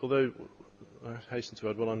think, although I hasten to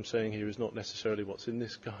add, what I'm saying here is not necessarily what's in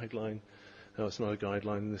this guideline. No, it's not a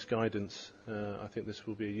guideline in this guidance. I think this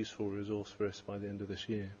will be a useful resource for us by the end of this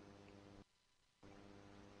year.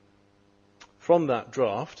 From that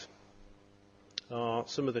draft are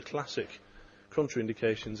some of the classic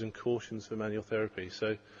contraindications and cautions for manual therapy.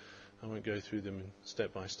 So I won't go through them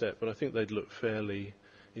step by step, but I think they'd look fairly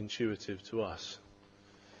intuitive to us.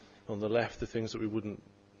 On the left, the things that we wouldn't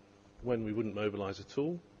mobilise at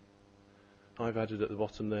all. I've added at the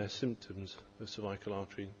bottom there symptoms of cervical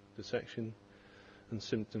artery dissection and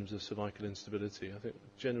symptoms of cervical instability. I think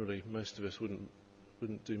generally most of us wouldn't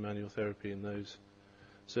do manual therapy in those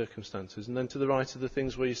circumstances. And then to the right are the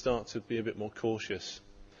things where you start to be a bit more cautious.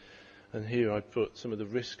 And here I put some of the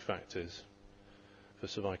risk factors for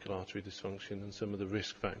cervical artery dysfunction and some of the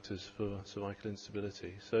risk factors for cervical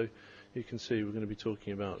instability. So you can see we're going to be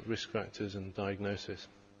talking about risk factors and diagnosis.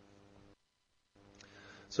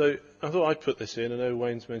 So I thought I'd put this in. I know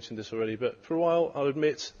Wayne's mentioned this already, but for a while, I'll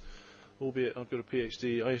admit, albeit I've got a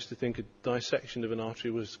PhD, I used to think a dissection of an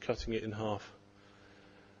artery was cutting it in half.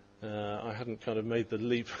 I hadn't kind of made the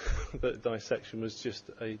leap that dissection was just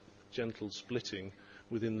a gentle splitting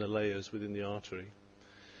within the layers within the artery.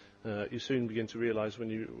 You soon begin to realise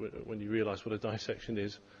when you realise what a dissection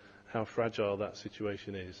is, how fragile that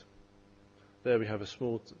situation is. There we have a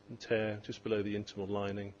small tear just below the intimal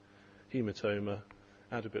lining, hematoma,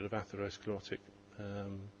 add a bit of atherosclerotic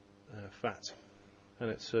fat,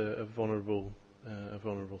 and it's a vulnerable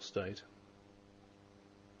state.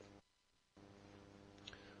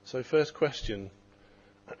 So first question,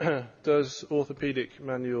 does orthopedic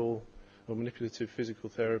manual or manipulative physical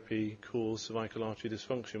therapy cause cervical artery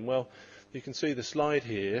dysfunction? Well, you can see the slide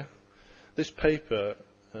here. This paper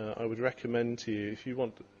I would recommend to you if you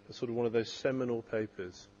want sort of one of those seminal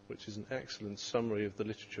papers, which is an excellent summary of the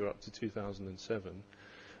literature up to 2007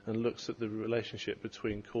 and looks at the relationship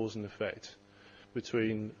between cause and effect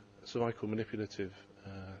between cervical manipulative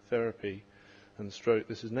therapy and stroke.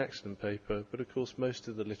 This is an excellent paper, but of course most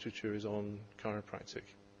of the literature is on chiropractic.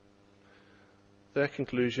 Their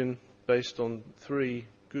conclusion, based on 3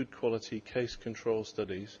 good quality case control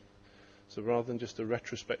studies, so rather than just a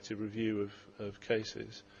retrospective review of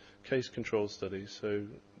cases, case control studies, so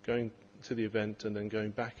going to the event and then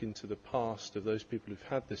going back into the past of those people who've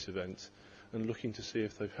had this event and looking to see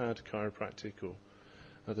if they've had chiropractic or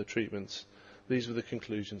other treatments. These were the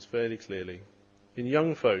conclusions fairly clearly. In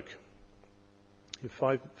young folk,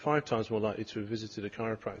 you're 5 times more likely to have visited a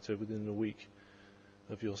chiropractor within a week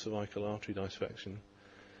of your cervical artery dissection.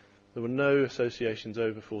 There were no associations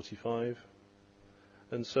over 45.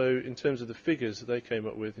 And so in terms of the figures that they came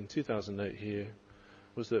up with in 2008 here,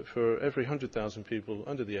 was that for every 100,000 people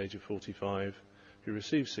under the age of 45 who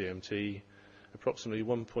receive CMT, approximately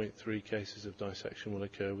 1.3 cases of dissection will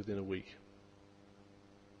occur within a week.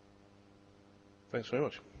 Thanks very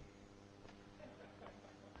much.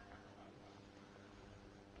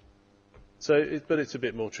 So, but it's a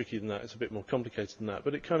bit more tricky than that. It's a bit more complicated than that.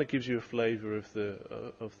 But it kind of gives you a flavour of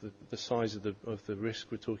the size of the risk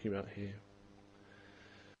we're talking about here.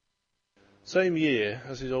 Same year,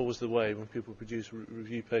 as is always the way when people produce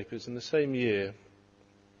review papers, in the same year,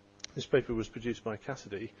 this paper was produced by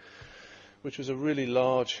Cassidy, which was a really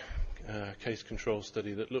large case control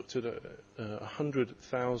study that looked at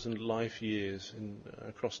 100,000 life years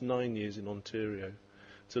across 9 years in Ontario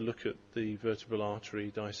to look at the vertebral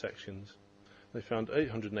artery dissections. They found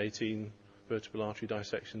 818 vertebral artery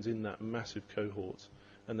dissections in that massive cohort,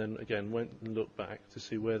 and then again went and looked back to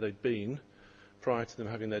see where they'd been prior to them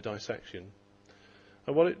having their dissection.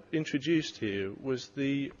 And what it introduced here was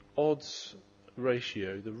the odds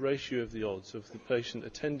ratio, the ratio of the odds of the patient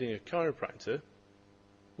attending a chiropractor.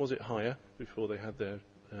 Was it higher before they had their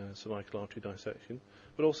cervical artery dissection?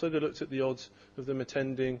 But also they looked at the odds of them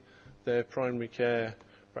attending their primary care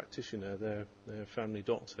practitioner, their family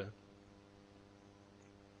doctor.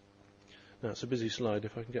 Now it's a busy slide,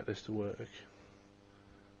 if I can get this to work. There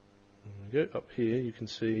we go. Up here you can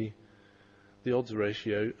see the odds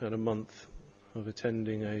ratio at a month of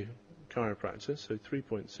attending a chiropractor, so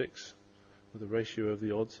 3.6 with the ratio of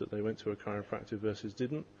the odds that they went to a chiropractor versus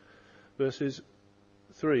didn't, versus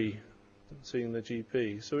 3 seeing the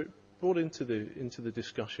GP. So it brought into the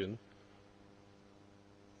discussion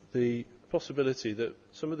the possibility that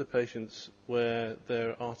some of the patients where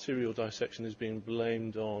their arterial dissection is being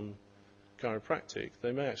blamed on chiropractic,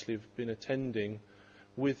 they may actually have been attending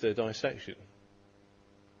with their dissection.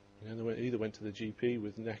 They either went to the GP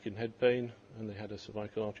with neck and head pain and they had a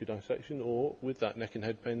cervical artery dissection, or with that neck and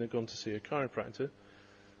head pain they've gone to see a chiropractor,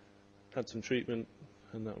 had some treatment,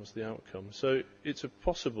 and that was the outcome. So it's a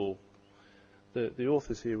possible that the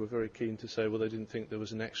authors here were very keen to say, well, they didn't think there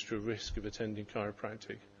was an extra risk of attending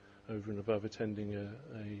chiropractic over and above attending a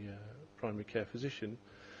primary care physician.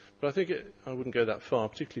 But I think I wouldn't go that far,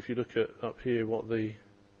 particularly if you look at up here what the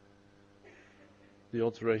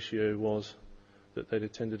odds ratio was that they'd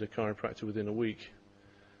attended a chiropractor within a week.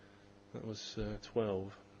 That was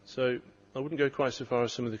 12. So I wouldn't go quite so far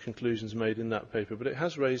as some of the conclusions made in that paper, but it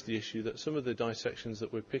has raised the issue that some of the dissections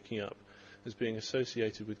that we're picking up as being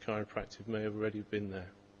associated with chiropractic may have already been there.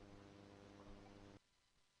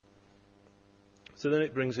 So then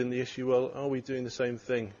it brings in the issue, well, are we doing the same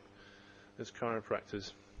thing as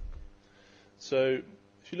chiropractors? So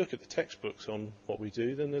if you look at the textbooks on what we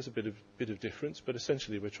do, then there's a bit of difference, but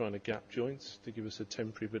essentially we're trying to gap joints to give us a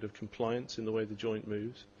temporary bit of compliance in the way the joint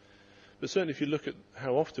moves. But certainly if you look at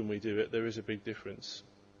how often we do it, there is a big difference.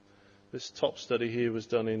 This top study here was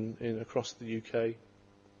done in across the UK,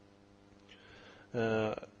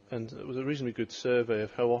 and it was a reasonably good survey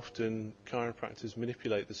of how often chiropractors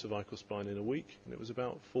manipulate the cervical spine in a week, and it was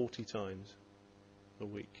about 40 times a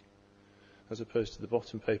week, as opposed to the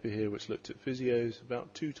bottom paper here, which looked at physios,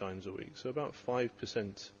 about 2 times a week. So about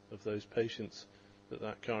 5% of those patients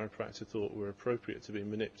that chiropractor thought were appropriate to be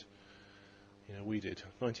manipped, we did.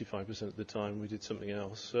 95% of the time we did something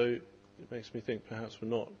else. So it makes me think perhaps we're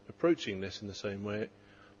not approaching this in the same way,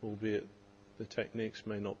 albeit the techniques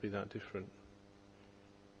may not be that different.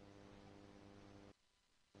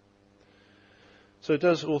 So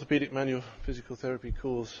does orthopedic manual physical therapy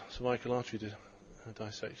cause cervical artery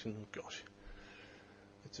dissection? Oh gosh,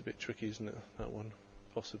 it's a bit tricky, isn't it, that one?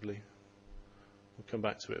 Possibly. We'll come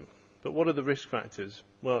back to it. But what are the risk factors?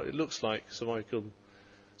 Well, it looks like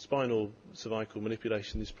spinal cervical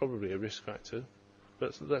manipulation is probably a risk factor.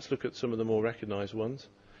 But let's look at some of the more recognised ones.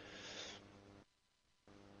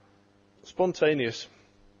 Spontaneous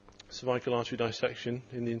cervical artery dissection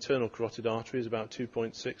in the internal carotid artery is about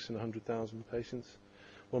 2.6 in 100,000 patients,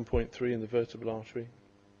 1.3 in the vertebral artery.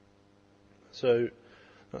 So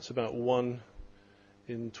that's about 1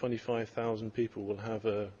 in 25,000 people will have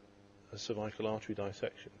a cervical artery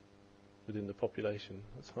dissection within the population.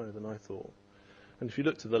 That's higher than I thought. And if you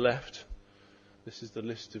look to the left, this is the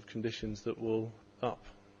list of conditions that will up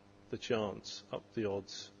the chance, up the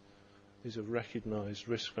odds. These are recognised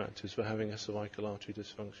risk factors for having a cervical artery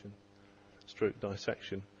dysfunction, stroke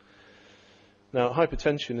dissection. Now,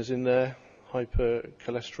 hypertension is in there.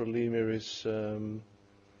 Hypercholesterolemia is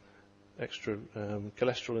extra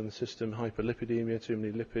cholesterol in the system. Hyperlipidemia, too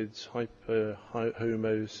many lipids.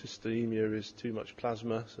 Hyperhomocysteemia is too much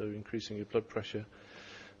plasma, so increasing your blood pressure.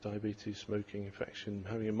 Diabetes, smoking, infection.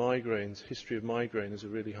 Having a migraine, history of migraine is a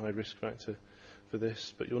really high risk factor for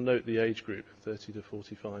this, but you'll note the age group, 30 to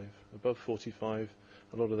 45. Above 45,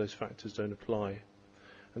 a lot of those factors don't apply.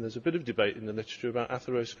 And there's a bit of debate in the literature about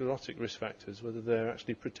atherosclerotic risk factors, whether they're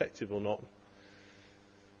actually protective or not.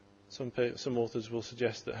 Some authors will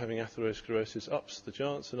suggest that having atherosclerosis ups the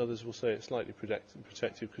chance, and others will say it's slightly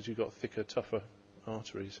protective because you've got thicker, tougher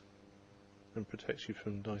arteries and protects you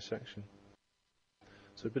from dissection.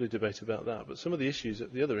 So a bit of debate about that. But some of the issues,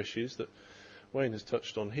 the other issues that Wayne has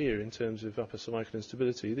touched on here in terms of upper cervical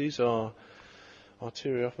instability, these are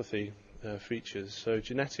arteriopathy features, so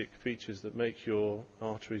genetic features that make your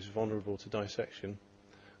arteries vulnerable to dissection.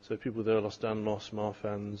 So people with Ehlers-Danlos loss,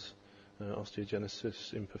 Marfan's,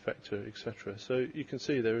 osteogenesis imperfecta, etc. So you can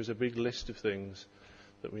see there is a big list of things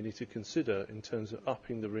that we need to consider in terms of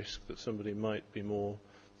upping the risk that somebody might be more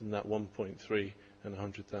than that 1.3 in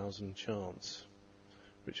 100,000 chance,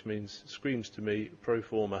 which means, screams to me, pro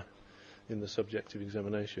forma, in the subjective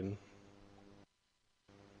examination.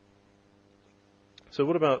 So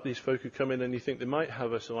what about these folk who come in and you think they might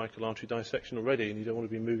have a cervical artery dissection already and you don't want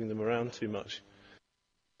to be moving them around too much?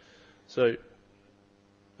 So,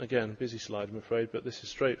 again, busy slide I'm afraid, but this is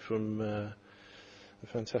straight from a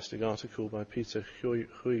fantastic article by Pieter, who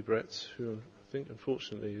I think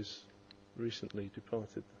unfortunately has recently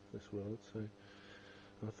departed this world, so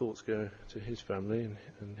our thoughts go to his family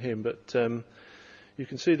and him. But you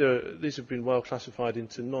can see these have been well classified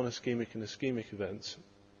into non-ischemic and ischemic events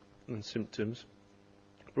and symptoms.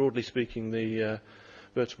 Broadly speaking, the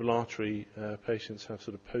vertebral artery patients have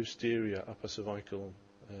sort of posterior upper cervical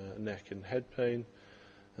neck and head pain,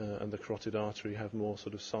 and the carotid artery have more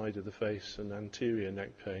sort of side of the face and anterior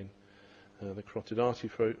neck pain. The carotid artery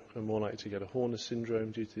folk are more likely to get a Horner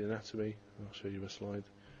syndrome due to the anatomy. I'll show you a slide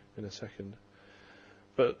in a second.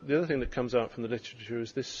 But the other thing that comes out from the literature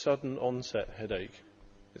is this sudden onset headache.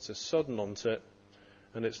 It's a sudden onset,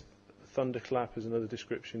 and it's thunderclap is another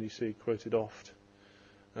description you see quoted oft,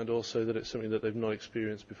 and also that it's something that they've not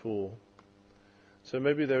experienced before. So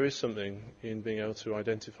maybe there is something in being able to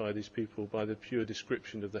identify these people by the pure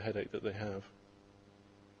description of the headache that they have.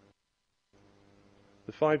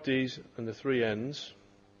 The 5 Ds and the 3 Ns,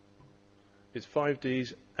 it's 5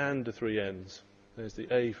 Ds and the 3 Ns. There's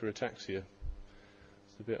the A for ataxia.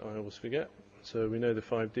 It's the bit I always forget. So we know the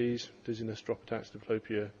 5 Ds: dizziness, drop attacks,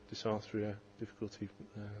 diplopia, dysarthria, difficulty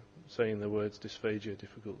saying the words, dysphagia,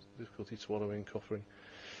 difficulty swallowing, coughing.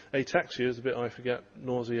 Ataxia is the bit I forget: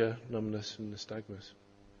 nausea, numbness and nystagmus.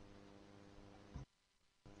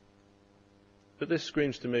 But this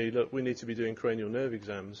screams to me, look, we need to be doing cranial nerve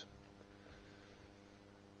exams.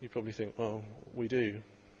 You probably think, well, we do,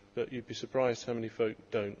 but you'd be surprised how many folk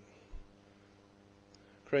don't.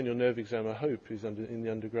 Cranial nerve exam, I hope, is in the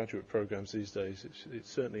undergraduate programs these days. It's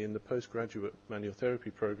certainly in the postgraduate manual therapy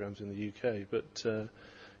programs in the UK. But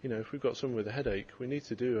if we've got someone with a headache, we need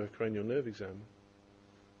to do a cranial nerve exam.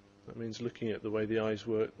 That means looking at the way the eyes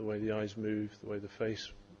work, the way the eyes move, the way the face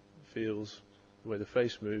feels, the way the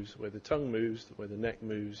face moves, the way the tongue moves, the way the neck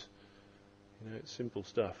moves. It's simple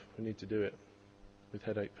stuff. We need to do it with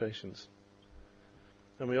headache patients.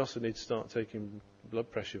 And we also need to start taking blood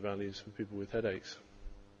pressure values for people with headaches.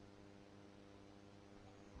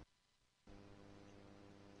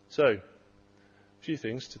 So, a few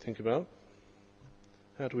things to think about.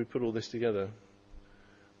 How do we put all this together?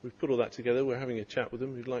 We've put all that together. We're having a chat with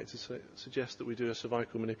them. We'd like to suggest that we do a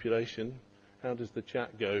cervical manipulation. How does the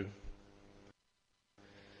chat go?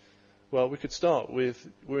 Well, we could start with,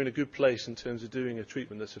 we're in a good place in terms of doing a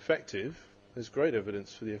treatment that's effective. There's great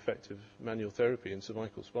evidence for the effect of manual therapy in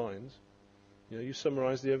cervical spines. You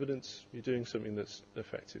summarise the evidence, you're doing something that's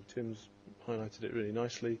effective. Tim's highlighted it really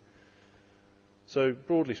nicely. So,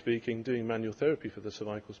 broadly speaking, doing manual therapy for the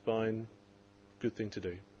cervical spine, good thing to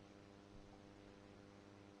do.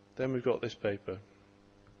 Then we've got this paper.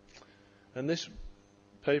 And this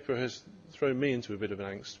paper has thrown me into a bit of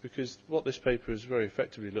angst, because what this paper has very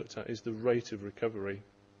effectively looked at is the rate of recovery.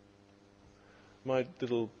 My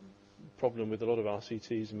little problem with a lot of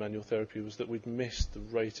RCTs and manual therapy was that we'd missed the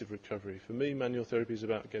rate of recovery. For me, manual therapy is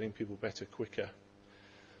about getting people better quicker.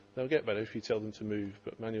 They'll get better if you tell them to move,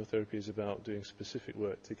 but manual therapy is about doing specific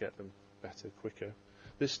work to get them better quicker.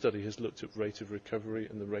 This study has looked at rate of recovery,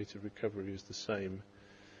 and the rate of recovery is the same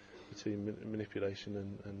between manipulation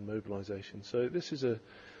and mobilisation. So this is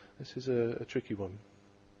a tricky one.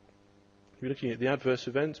 You're looking at the adverse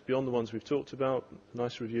events beyond the ones we've talked about.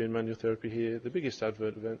 Nice review in manual therapy here. The biggest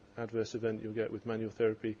adverse event you'll get with manual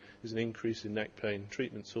therapy is an increase in neck pain,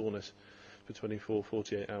 treatment soreness for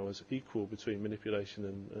 24-48 hours, equal between manipulation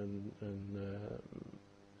and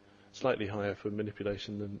slightly higher for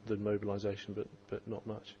manipulation than mobilisation, but not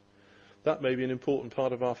much. That may be an important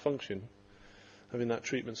part of our function. Having that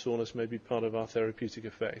treatment soreness may be part of our therapeutic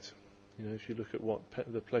effect. If you look at what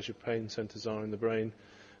the pleasure pain centres are in the brain,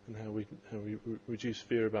 and how we reduce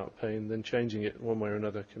fear about pain, then changing it one way or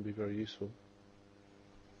another can be very useful.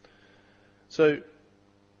 So,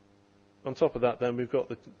 on top of that, then, we've got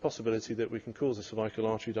the possibility that we can cause a cervical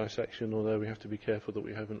artery dissection, although we have to be careful that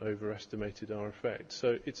we haven't overestimated our effect.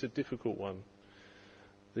 So it's a difficult one.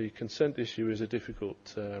 The consent issue is a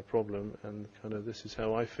difficult problem, and this is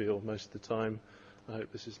how I feel most of the time. I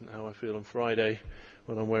hope this isn't how I feel on Friday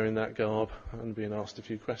when I'm wearing that garb and being asked a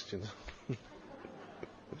few questions.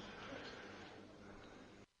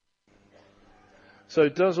 So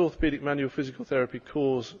does orthopaedic manual physical therapy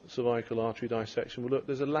cause cervical artery dissection? Well, look,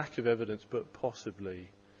 there's a lack of evidence, but possibly.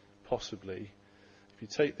 If you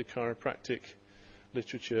take the chiropractic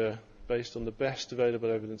literature based on the best available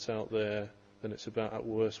evidence out there, then it's about, at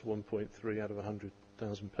worst, 1.3 out of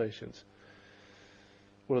 100,000 patients.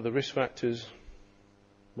 What are the risk factors?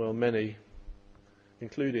 Well, many,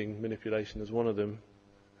 including manipulation as one of them,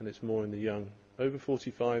 and it's more in the young. Over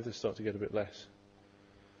 45, they start to get a bit less.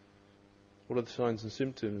 What are the signs and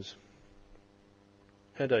symptoms?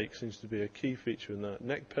 Headache seems to be a key feature in that.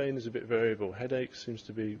 Neck pain is a bit variable. Headache seems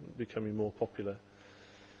to be becoming more popular.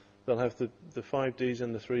 They'll have the 5 Ds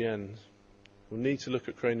and the 3 Ns. We'll need to look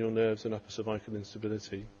at cranial nerves and upper cervical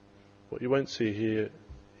instability. What you won't see here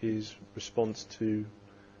is response to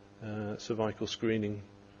cervical screening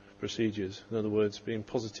procedures. In other words, being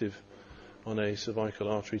positive on a cervical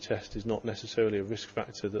artery test is not necessarily a risk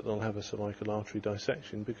factor that they'll have a cervical artery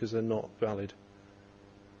dissection, because they're not valid.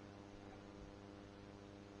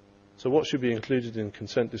 So what should be included in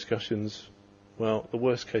consent discussions? Well, the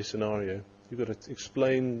worst case scenario. You've got to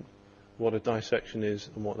explain what a dissection is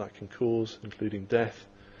and what that can cause, including death.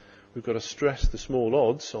 We've got to stress the small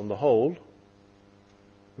odds on the whole,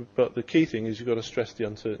 but the key thing is you've got to stress the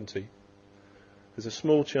uncertainty. There's a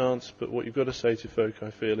small chance, but what you've got to say to folk, I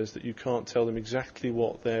feel, is that you can't tell them exactly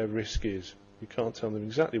what their risk is. You can't tell them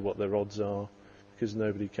exactly what their odds are, because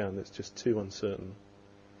nobody can. It's just too uncertain.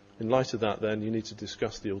 In light of that, then, you need to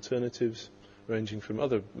discuss the alternatives, ranging from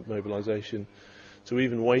other mobilisation to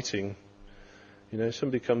even waiting. You know,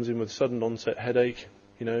 somebody comes in with sudden onset headache,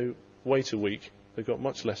 you know, wait a week. They've got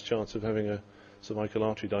much less chance of having a cervical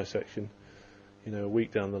artery dissection, you know, a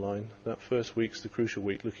week down the line. That first week's the crucial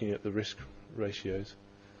week, looking at the risk ratios.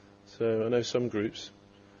 So I know some groups,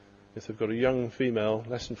 if they've got a young female,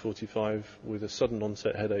 less than 45, with a sudden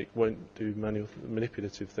onset headache, won't do manual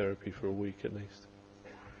manipulative therapy for a week at least.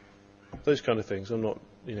 Those kind of things. I'm not,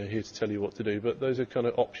 you know, here to tell you what to do, but those are kind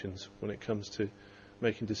of options when it comes to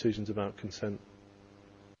making decisions about consent.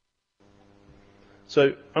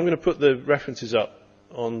 So I'm going to put the references up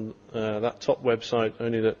on that top website,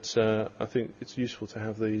 only that I think it's useful to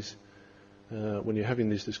have these when you're having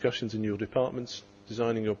these discussions in your departments,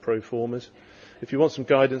 designing your pro formas. If you want some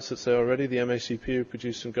guidance that's there already, the MACP have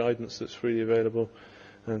produced some guidance that's freely available,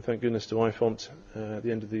 and thank goodness to iFont, at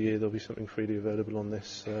the end of the year there'll be something freely available on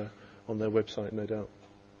this, on their website, no doubt.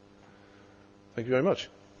 Thank you very much.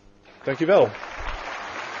 Thank you, Vel.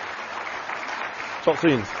 Top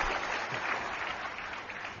scenes.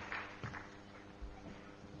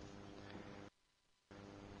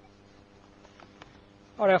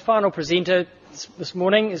 All right, our final presenter this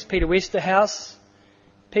morning is Pieter Westerhuis.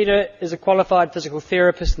 Pieter is a qualified physical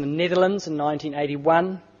therapist in the Netherlands in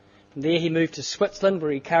 1981. From there he moved to Switzerland,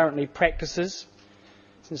 where he currently practices.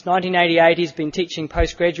 Since 1988 he's been teaching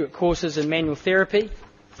postgraduate courses in manual therapy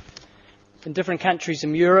in different countries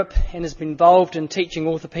in Europe, and has been involved in teaching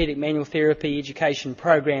orthopaedic manual therapy education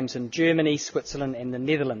programs in Germany, Switzerland and the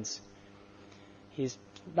Netherlands. His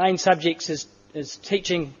main subjects is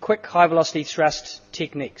teaching quick high velocity thrust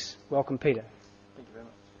techniques. Welcome, Pieter. Thank you very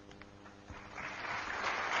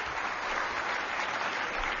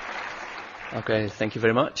much. Okay, thank you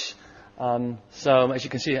very much. So as you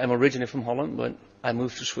can see, I'm originally from Holland, but I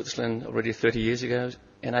moved to Switzerland already 30 years ago,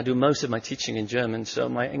 and I do most of my teaching in German, so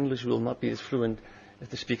my English will not be as fluent as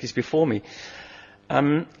the speakers before me.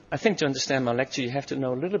 I think to understand my lecture, you have to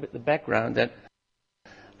know a little bit the background, that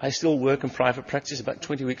I still work in private practice about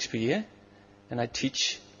 20 weeks per year, and I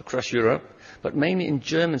teach across Europe, but mainly in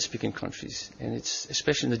German-speaking countries. And it's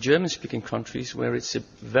especially in the German-speaking countries where it's a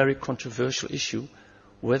very controversial issue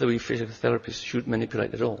whether we physical therapists should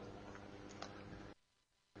manipulate at all.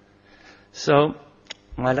 So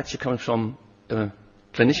my lecture comes from a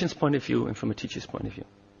clinician's point of view and from a teacher's point of view.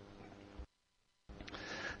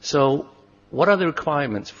 So what are the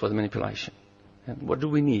requirements for the manipulation? And what do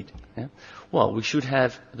we need? Yeah? Well, we should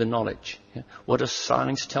have the knowledge. Yeah? What does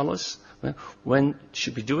science tell us? Well, when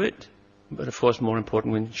should we do it? But of course, more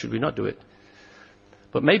important, when should we not do it?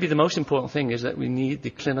 But maybe the most important thing is that we need the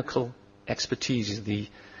clinical expertise, the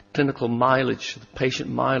clinical mileage, the patient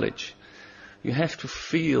mileage. You have to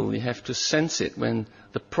feel, you have to sense it when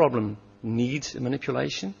the problem needs a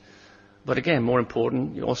manipulation. But again, more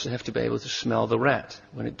important, you also have to be able to smell the rat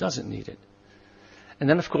when it doesn't need it. And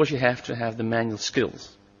then, of course, you have to have the manual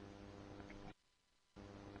skills.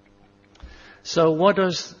 So what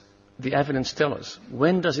does the evidence tell us?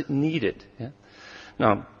 When does it need it? Yeah?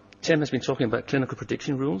 Now, Tim has been talking about clinical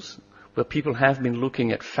prediction rules, where people have been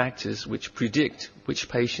looking at factors which predict which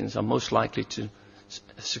patients are most likely to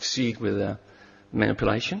succeed with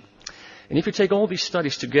manipulation. And if you take all these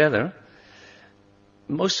studies together,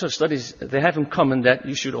 most of the studies, they have in common that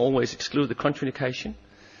you should always exclude the contraindication.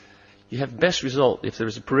 You have best result if there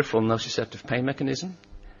is a peripheral nociceptive pain mechanism.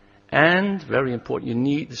 And, very important, you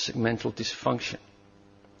need the segmental dysfunction.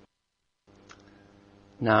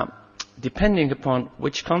 Now, depending upon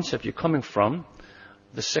which concept you're coming from,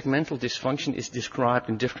 the segmental dysfunction is described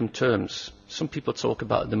in different terms. Some people talk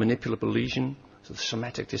about the manipulable lesion, so the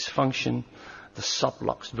somatic dysfunction, the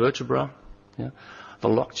subluxed vertebra, the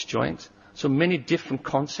locked joint. So many different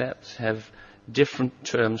concepts have different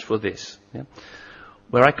terms for this.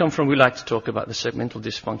 Where I come from, we like to talk about the segmental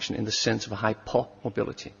dysfunction in the sense of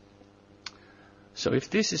hypomobility. So if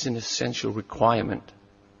this is an essential requirement,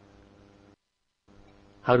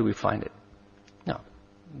 how do we find it? Now,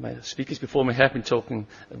 my speakers before me have been talking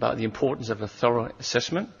about the importance of a thorough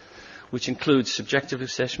assessment, which includes subjective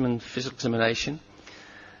assessment, physical examination.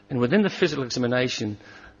 And within the physical examination,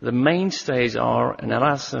 the mainstays are an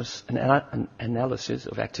analysis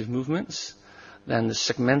of active movements, then the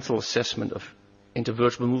segmental assessment of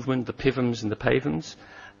intervertebral movement, the PIVMs and the PAVMs,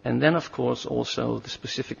 and then, of course, also the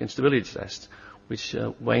specific instability test, which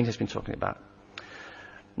Wayne has been talking about.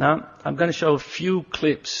 Now, I'm going to show a few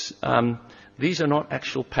clips. These are not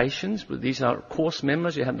actual patients, but these are course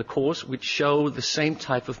members. You have the course which show the same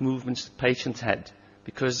type of movements the patients had,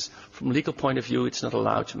 because from a legal point of view, it's not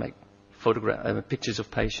allowed to make pictures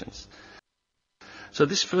of patients. So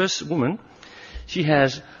this first woman, she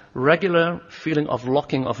has regular feeling of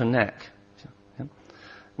locking of her neck.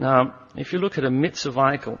 Now, if you look at a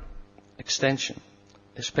mid-cervical extension,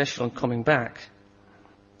 especially on coming back,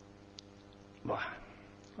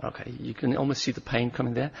 okay, you can almost see the pain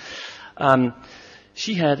coming there. So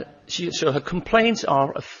her complaints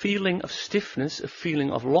are a feeling of stiffness, a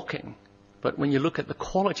feeling of locking. But when you look at the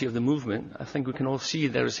quality of the movement, I think we can all see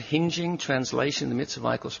there is hinging translation in the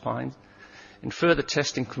mid-cervical spine. And further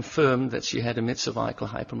testing confirmed that she had a mid-cervical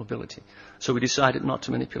hypermobility. So we decided not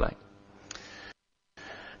to manipulate.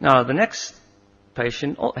 Now, the next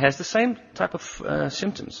patient has the same type of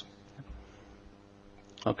symptoms.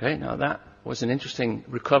 Okay, now that was an interesting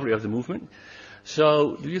recovery of the movement.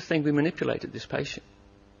 So do you think we manipulated this patient?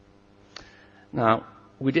 Now,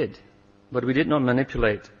 we did. But we did not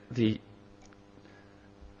manipulate the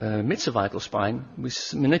mid-cervical spine. We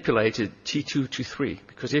manipulated T2, T3.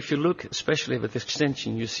 Because if you look, especially with this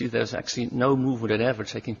extension, you see there's actually no movement ever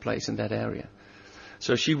taking place in that area.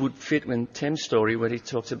 So she would fit in Tim's story where he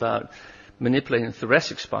talks about manipulating the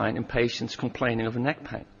thoracic spine in patients complaining of neck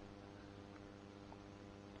pain.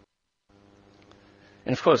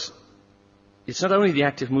 And of course, it's not only the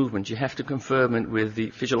active movement, you have to confirm it with the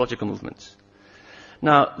physiological movements.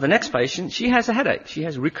 Now, the next patient, she has a headache. She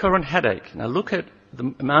has recurrent headache. Now look at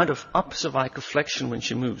the amount of upper cervical flexion when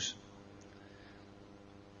she moves.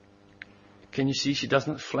 Can you see she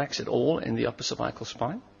doesn't flex at all in the upper cervical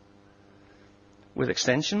spine? With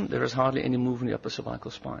extension, there is hardly any movement in the upper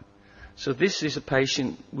cervical spine. So this is a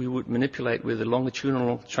patient we would manipulate with a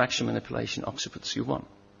longitudinal traction manipulation, occiput C1.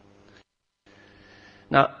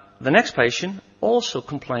 Now, the next patient also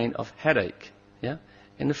complained of headache,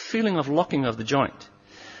 and the feeling of locking of the joint.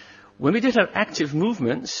 When we did her active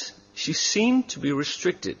movements, she seemed to be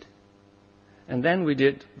restricted. And then we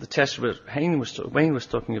did the test where Wayne was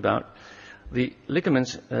talking about, the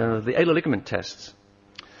ligaments, the alar ligament tests.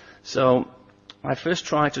 So I first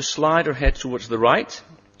tried to slide her head towards the right,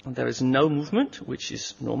 and there is no movement, which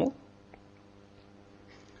is normal.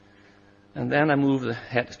 And then I move the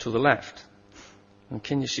head to the left. And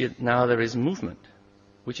can you see it now? There is movement,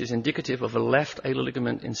 which is indicative of a left alar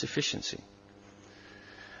ligament insufficiency.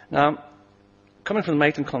 Now, coming from the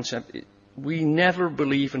Maton concept, we never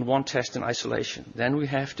believe in one test in isolation. Then we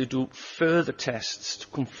have to do further tests to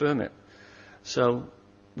confirm it. So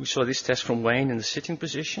we saw this test from Wayne in the sitting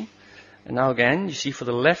position. And now again, you see for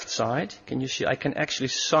the left side, can you see I can actually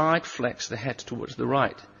side flex the head towards the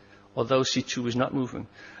right, although C2 is not moving.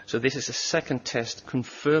 So this is a second test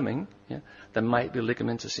confirming there might be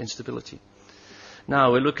ligamentous instability.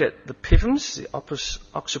 Now we look at the PIVMs, the upper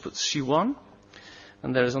occiput C1,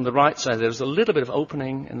 and there is on the right side, there is a little bit of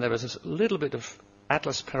opening, and there is a little bit of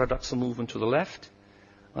atlas paradoxal movement to the left.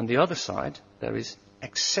 On the other side, there is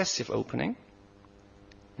excessive opening,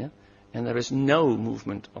 and there is no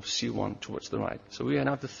movement of C1 towards the right. So we are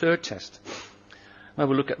now at the third test. Now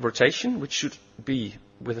we look at rotation, which should be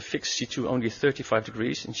with a fixed C2 only 35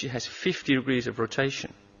 degrees, and she has 50 degrees of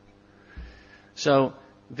rotation. So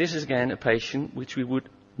this is again a patient which we would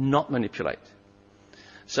not manipulate.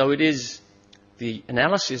 So it is the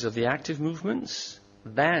analysis of the active movements,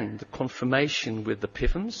 then the confirmation with the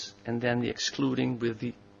PIVMs, and then the excluding with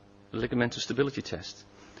the ligamental stability test.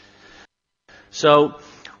 So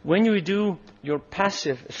when you do your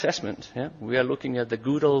passive assessment, we are looking at the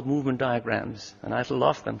good old movement diagrams, and I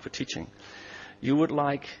love them for teaching. You would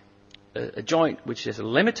like a joint which has a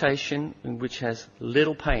limitation and which has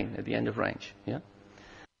little pain at the end of range.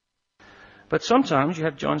 But sometimes you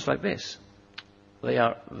have joints like this. They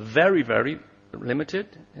are very, very limited,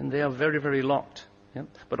 and they are very, very locked, yeah?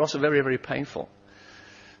 But also very, very painful.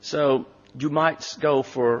 So you might go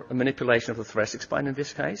for a manipulation of the thoracic spine in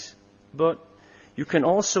this case, but you can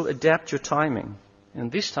also adapt your timing. In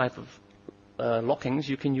this type of lockings,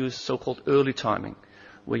 you can use so-called early timing,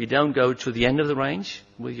 where you don't go to the end of the range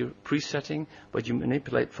with your presetting, but you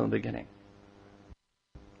manipulate from the beginning.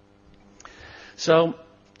 So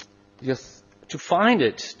to find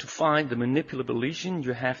the manipulable lesion,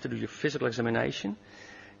 you have to do your physical examination,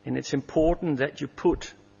 and it's important that you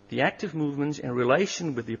put the active movements in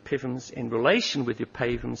relation with the epiphyms, in relation with your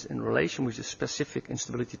pavums, in relation with your specific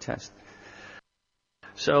instability test.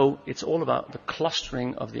 So it's all about the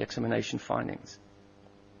clustering of the examination findings.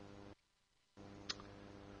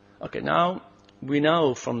 Okay, now we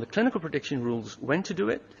know from the clinical prediction rules when to do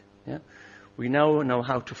it. Yeah? We now know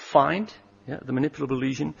how to find the manipulable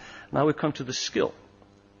lesion. Now we come to the skill.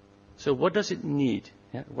 So what does it need?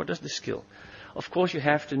 Yeah? What does the skill? Of course, you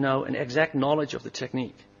have to know an exact knowledge of the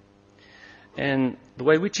technique. And the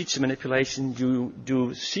way we teach the manipulation, you do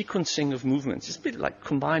sequencing of movements. It's a bit like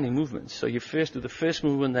combining movements. So you first do the first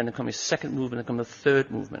movement, then there comes a second movement, then comes a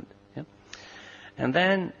third movement. Yeah? And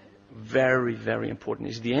then, very, very important,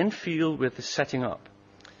 is the end feel with the setting up.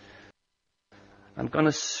 I'm going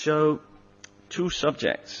to show two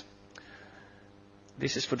subjects.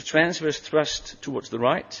 This is for the transverse thrust towards the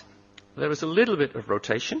right. There is a little bit of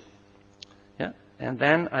rotation. Yeah? And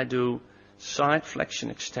then I do side flexion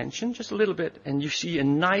extension, just a little bit, and you see a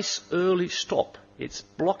nice early stop. It's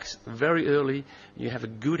blocked very early. You have a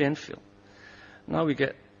good end feel. Now we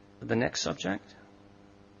get the next subject.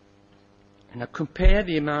 And I compare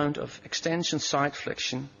the amount of extension side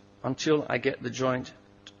flexion until I get the joint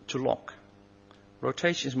to lock.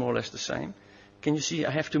 Rotation is more or less the same. Can you see I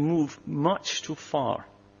have to move much too far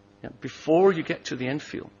before you get to the end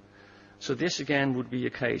feel? So this again would be a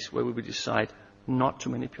case where we would decide not to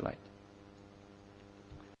manipulate.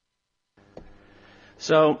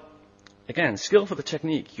 So, again, skill for the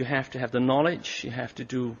technique. You have to have the knowledge. You have to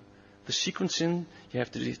do the sequencing. You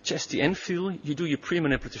have to test the end feel. You do your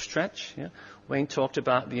pre-manipulative stretch. Yeah? Wayne talked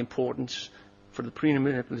about the importance for the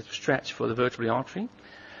pre-manipulative stretch for the vertebral artery.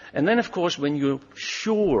 And then, of course, when you're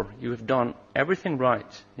sure you have done everything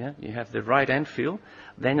right, you have the right end feel,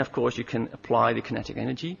 then, of course, you can apply the kinetic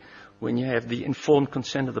energy when you have the informed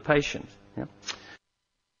consent of the patient. Yeah?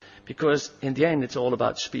 Because, in the end, it's all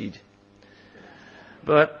about speed.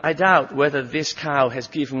 But I doubt whether this cow has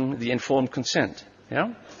given the informed consent.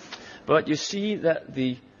 Yeah? But you see that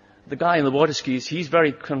the guy in the water skis, he's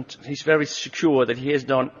very secure that he has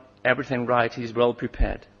done everything right. He's well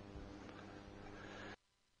prepared.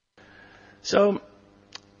 So,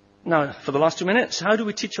 now for the last 2 minutes, how do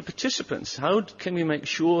we teach our participants? How can we make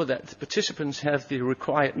sure that the participants have the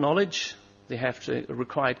required knowledge, they have the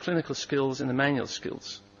required clinical skills and the manual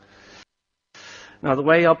skills? Now, the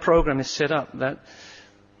way our program is set up, that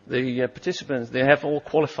the participants, they have all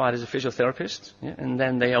qualified as a physiotherapist, and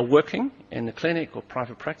then they are working in a clinic or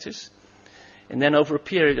private practice. And then over a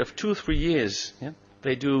period of 2 or 3 years,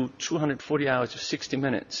 they do 240 hours of 60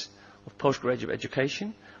 minutes of postgraduate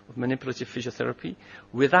education, of manipulative physiotherapy,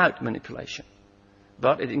 without manipulation.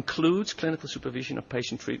 But it includes clinical supervision of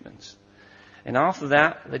patient treatments. And after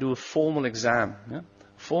that, they do a formal exam.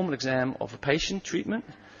 Formal exam of a patient treatment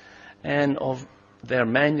and of their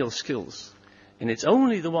manual skills. And it's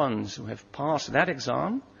only the ones who have passed that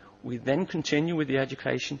exam, we then continue with the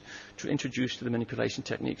education to introduce to the manipulation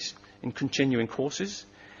techniques in continuing courses.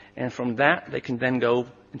 And from that, they can then go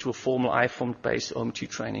into a formal IFOM-based OMT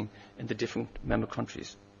training in the different member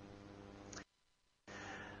countries.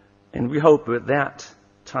 And we hope with that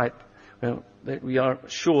type, that we are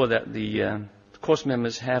sure that the course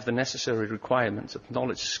members have the necessary requirements of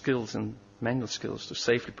knowledge, skills, and manual skills to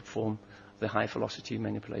safely perform the high-velocity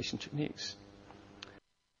manipulation techniques.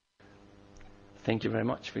 Thank you very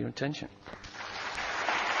much for your attention.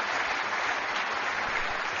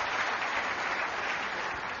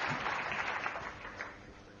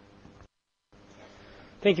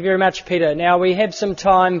 Thank you very much, Pieter. Now we have some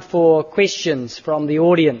time for questions from the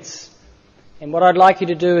audience. And what I'd like you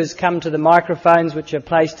to do is come to the microphones which are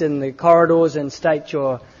placed in the corridors and state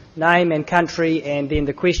your name and country and then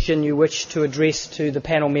the question you wish to address to the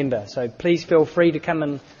panel member. So please feel free to come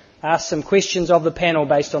and ask some questions of the panel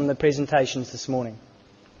based on the presentations this morning.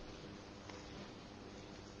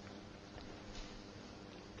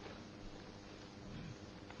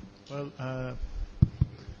 Well,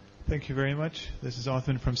 thank you very much. This is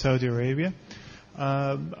Othman from Saudi Arabia.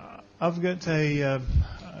 I've got a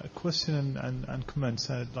question and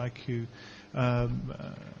comments I'd like you,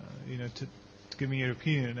 to give me your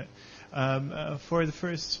opinion on it. For the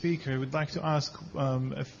first speaker, I would like to ask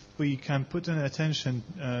if we can put an attention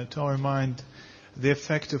to our mind the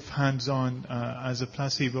effect of hands-on as a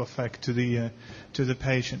placebo effect to the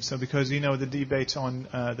patient. So because the debate on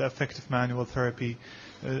the effect of manual therapy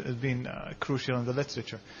has been crucial in the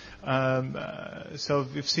literature. So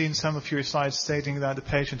we've seen some of your slides stating that the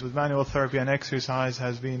patient with manual therapy and exercise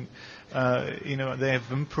has been, they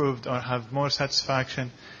have improved or have more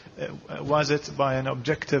satisfaction. Was it by an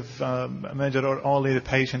objective measure or only the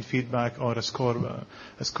patient feedback or a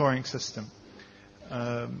scoring system?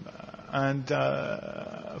 And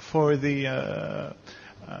for the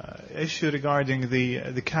issue regarding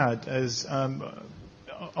the CAD, is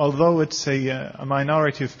although it's a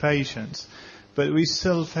minority of patients, but we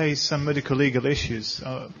still face some medical legal issues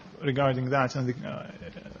regarding that. And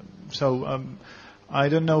so I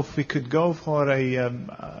don't know if we could go for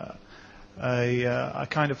a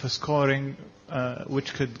kind of a scoring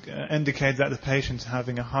which could indicate that the patient's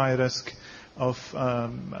having a high risk of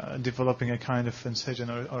developing a kind of incision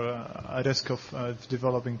or a risk of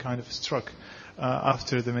developing kind of stroke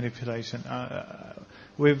after the manipulation.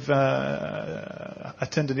 We've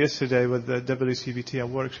attended yesterday with the WCPT a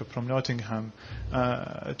workshop from Nottingham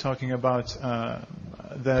talking about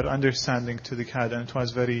their understanding to the CAD, and it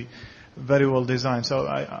was very, very well designed. So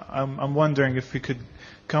I'm wondering if we could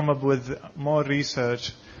come up with more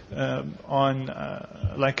research on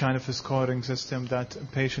like kind of a scoring system that a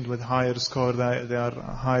patient with higher score, they are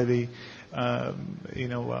highly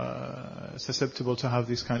susceptible to have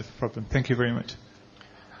this kind of problem. Thank you very much.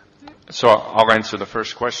 So I'll answer the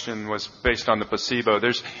first question. Was based on the placebo.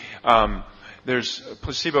 There's a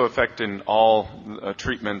placebo effect in all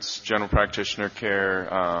treatments, general practitioner care,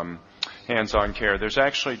 hands-on care. There's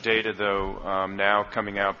actually data though now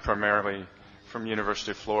coming out primarily from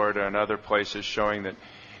University of Florida and other places showing that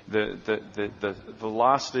the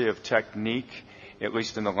velocity of technique, at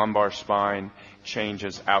least in the lumbar spine,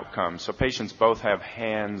 changes outcomes. So patients both have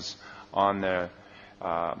hands-on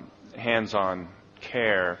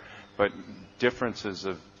care, but differences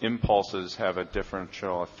of impulses have a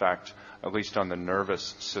differential effect, at least on the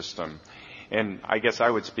nervous system. And I guess I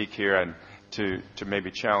would speak here and to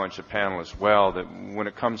maybe challenge the panel as well, that when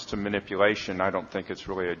it comes to manipulation, I don't think it's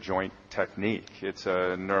really a joint technique. It's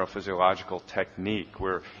a neurophysiological technique.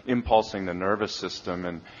 We're impulsing the nervous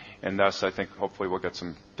system, and thus I think hopefully we'll get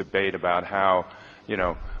some debate about how,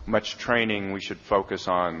 much training we should focus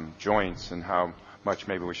on joints and how much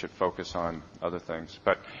maybe we should focus on other things.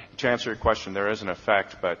 But to answer your question, there is an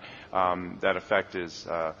effect, but that effect is,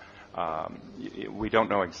 we don't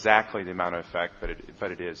know exactly the amount of effect,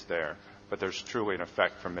 but it is there. But there's truly an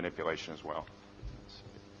effect from manipulation as well.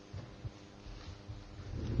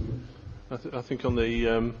 I think on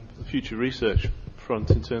the future research front,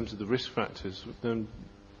 in terms of the risk factors, then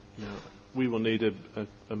we will need a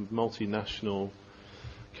multinational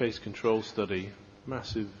case control study,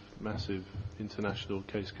 massive international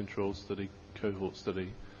case control study, cohort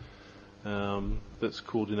study, that's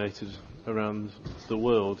coordinated around the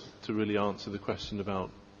world to really answer the question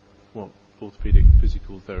about what orthopedic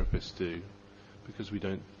physical therapists do, because we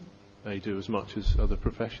don't do as much as other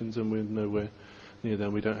professions, and we're nowhere near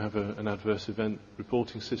them. We don't have an adverse event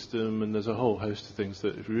reporting system, and there's a whole host of things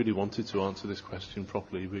that if we really wanted to answer this question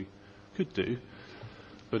properly, we could do,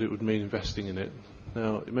 but it would mean investing in it.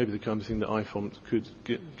 Now, it may be the kind of thing that IFOMT could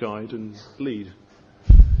guide and lead.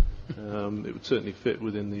 It would certainly fit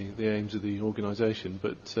within the aims of the organisation,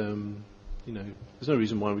 but there's no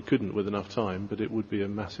reason why we couldn't with enough time, but it would be a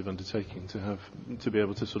massive undertaking to be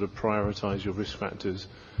able to sort of prioritise your risk factors,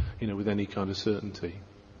 with any kind of certainty.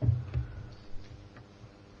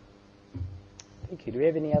 Thank you. Do we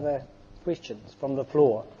have any other questions from the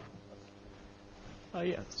floor?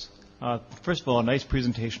 Yes. First of all, a nice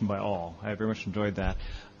presentation by all. I very much enjoyed that.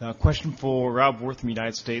 Question for Rob Worth from the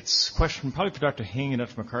United States. Question probably for Dr. Hing and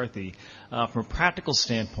Dr. McCarthy. From a practical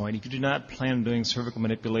standpoint, if you do not plan on doing cervical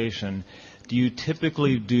manipulation, do you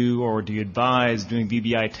typically do or do you advise doing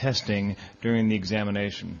VBI testing during the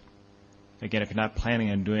examination? Again, if you're not planning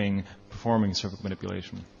on performing cervical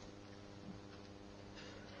manipulation.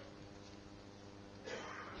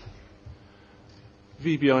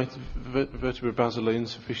 VBI, vertebrobasilar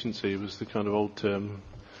insufficiency, was the kind of old term.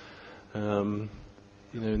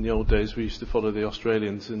 In the old days we used to follow the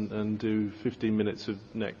Australians and do 15 minutes of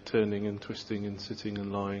neck turning and twisting and sitting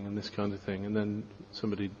and lying and this kind of thing. And then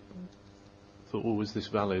somebody thought, was this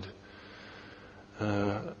valid?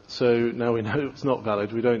 So now we know it's not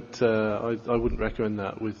valid. We don't. I wouldn't recommend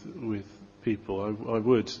that with people. I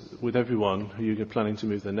would with everyone who you're planning to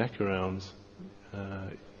move their neck around.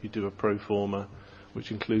 You do a pro forma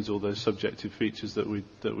which includes all those subjective features that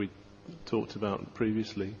we talked about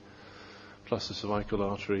previously, plus the cervical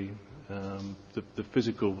artery. The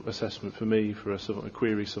physical assessment for me for a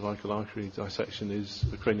query cervical artery dissection is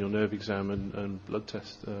a cranial nerve exam and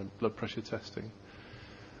blood pressure testing.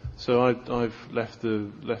 So I've left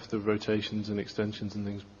the rotations and extensions and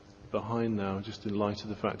things behind now, just in light of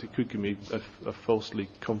the fact it could give me a falsely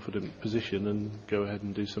confident position and go ahead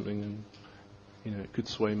and do something, and it could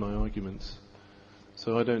sway my arguments.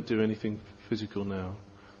 So I don't do anything physical now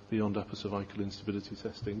beyond upper cervical instability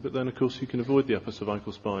testing. But then, of course, you can avoid the upper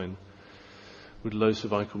cervical spine with low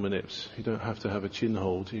cervical manips. You don't have to have a chin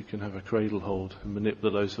hold. You can have a cradle hold and manip the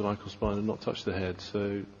low cervical spine and not touch the head.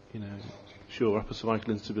 So, sure, upper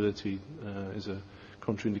cervical instability is a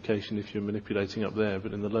contraindication if you're manipulating up there,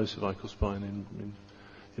 but in the low cervical spine,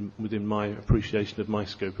 within my appreciation of my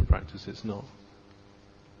scope of practice, it's not.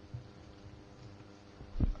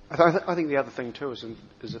 I think the other thing too is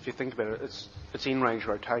if you think about it, it's in-range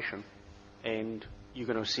rotation, and you're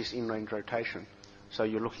going to assess in-range rotation. So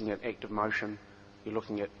you're looking at active motion. You're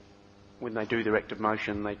looking at when they do their active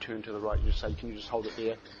motion, they turn to the right. You just say, "Can you just hold it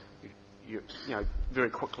there?" You very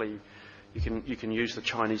quickly. You can use the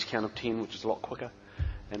Chinese count of 10, which is a lot quicker,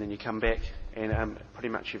 and then you come back and pretty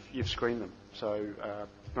much you've screened them. So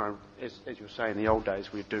as you were saying, in the old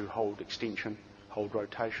days we'd do hold extension, hold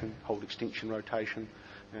rotation, hold extension rotation,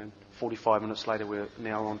 and 45 minutes later we're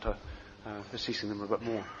now on to assessing them a bit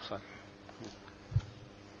more. So, yeah.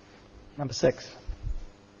 Number 6.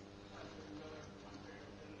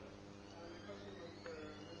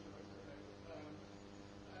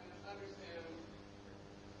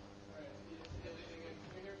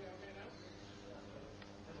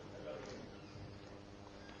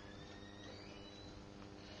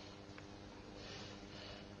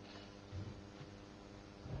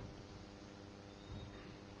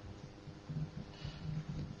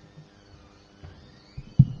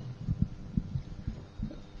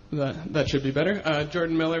 That should be better.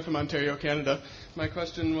 Jordan Miller from Ontario, Canada. My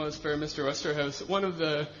question was for Mr. Westerhuis. One of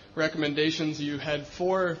the recommendations you had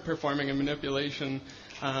for performing a manipulation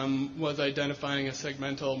was identifying a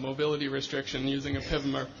segmental mobility restriction using a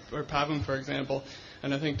PIVM or PAVM, for example.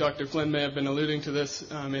 And I think Dr. Flynn may have been alluding to this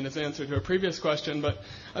in his answer to a previous question, but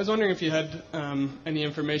I was wondering if you had any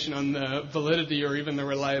information on the validity or even the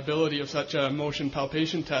reliability of such a motion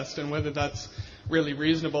palpation test and whether that's really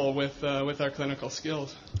reasonable with our clinical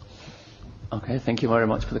skills. Okay, thank you very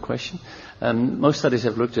much for the question. Most studies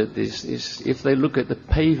have looked at this. Is if they look at the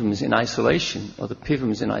PAVMs in isolation or the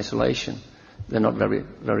PIVMs in isolation, they're not very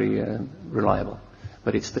reliable.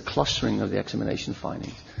 But it's the clustering of the examination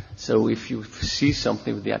findings. So if you see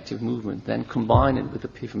something with the active movement, then combine it with the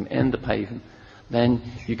PIVM and the PAVM, then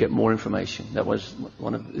you get more information. That was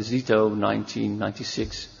one of Zito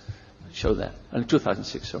 1996 showed that.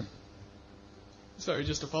 2006, sorry. Sorry,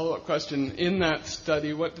 just a follow-up question. In that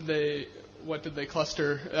study, what did they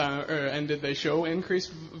cluster, and did they show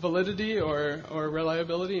increased validity or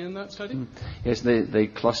reliability in that study? Yes, they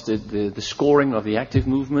clustered the scoring of the active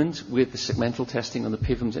movement with the segmental testing on the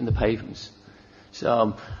PIVMs and the PAVMs.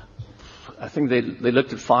 So I think they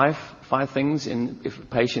looked at five things, and if a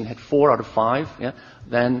patient had 4 out of 5,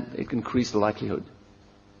 then it increased the likelihood.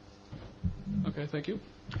 Okay, thank you.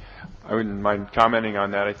 I wouldn't mind commenting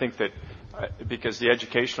on that. I think that because the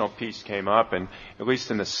educational piece came up, and at least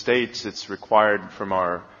in the States, it's required from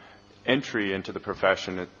our entry into the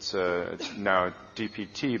profession. It's now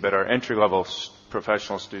DPT, but our entry-level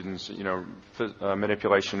professional students,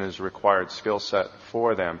 manipulation is a required skill set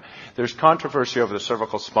for them. There's controversy over the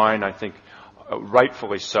cervical spine, I think,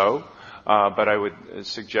 rightfully so, but I would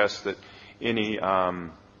suggest that any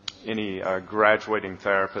graduating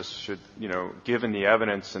therapist should, given the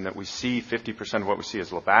evidence and that we see 50% of what we see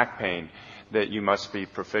is low back pain, that you must be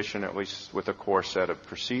proficient at least with a core set of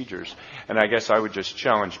procedures. And I guess I would just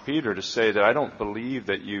challenge Pieter to say that I don't believe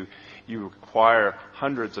that you require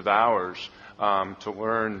hundreds of hours to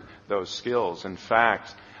learn those skills. In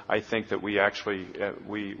fact, I think that we actually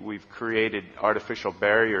we've created artificial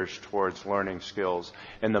barriers towards learning skills.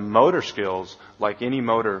 And the motor skills, like any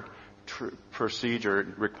motor procedure,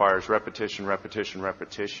 requires repetition, repetition,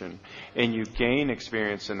 repetition. And you gain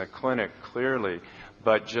experience in the clinic clearly,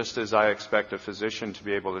 but just as I expect a physician to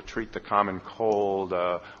be able to treat the common cold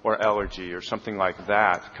or allergy or something like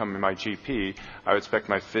that, come in my GP, I would expect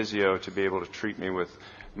my physio to be able to treat me with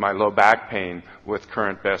my low back pain with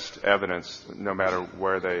current best evidence, no matter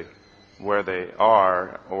where they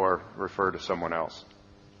are, or refer to someone else.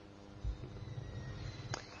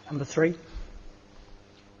 Number 3.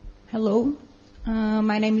 Hello,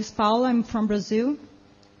 my name is Paula. I'm from Brazil.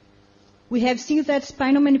 we have seen that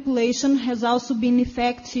spinal manipulation has also been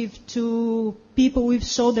effective to people with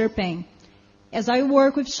shoulder pain. As I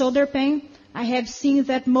work with shoulder pain, I have seen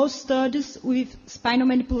that most studies with spinal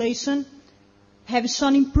manipulation have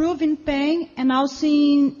shown improving pain and also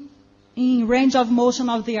in range of motion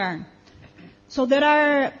of the arm. So there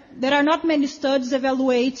are not many studies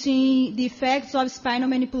evaluating the effects of spinal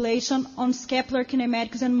manipulation on scapular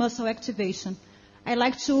kinematics and muscle activation. I'd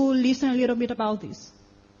like to listen a little bit about this.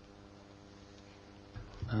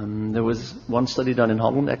 There was one study done in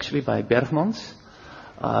Holland, actually, by Bergmans,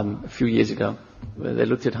 a few years ago, where they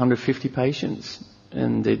looked at 150 patients,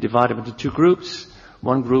 and they divided them into two groups.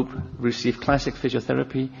 One group received classic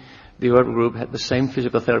physiotherapy. The other group had the same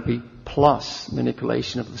physical therapy plus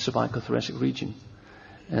manipulation of the cervicothoracic region.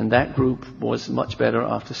 And that group was much better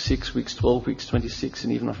after 6 weeks, 12 weeks, 26,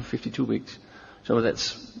 and even after 52 weeks. So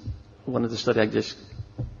that's one of the studies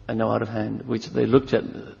I know out of hand, which they looked at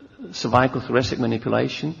cervicothoracic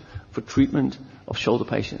manipulation for treatment of shoulder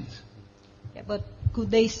patients. Yeah, but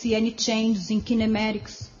could they see any changes in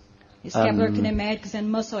kinematics, scapular kinematics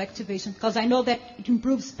and muscle activation? Because I know that it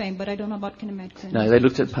improves pain, but I don't know about kinematics. No, they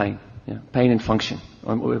looked at pain, pain and function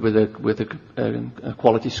with a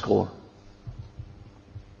quality score.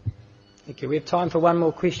 Okay, we have time for one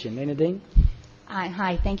more question. Nadine?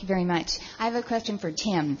 Hi, thank you very much. I have a question for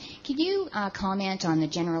Tim. Could you comment on the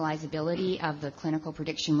generalizability of the clinical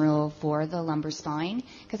prediction rule for the lumbar spine?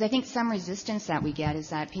 Because I think some resistance that we get is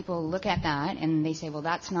that people look at that and they say, well,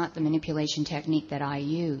 that's not the manipulation technique that I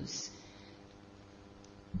use.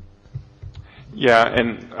 Yeah,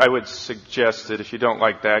 and I would suggest that if you don't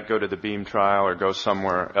like that, go to the BEAM trial or go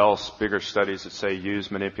somewhere else, bigger studies that say use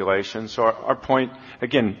manipulation. So our point,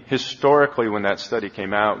 again, historically when that study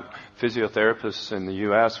came out, physiotherapists in the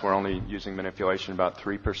U.S. were only using manipulation about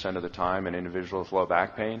 3% of the time in individuals with low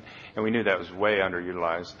back pain, and we knew that was way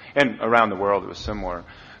underutilized. And around the world it was similar.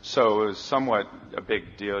 So it was somewhat a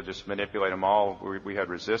big deal, just manipulate them all. We had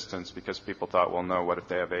resistance because people thought, well, no, what if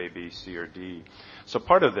they have A, B, C, or D? So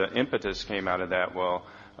part of the impetus came out of that,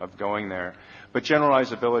 of going there. But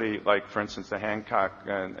generalizability, like, for instance, the Hancock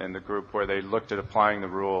and the group where they looked at applying the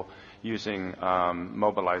rule using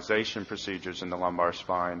mobilization procedures in the lumbar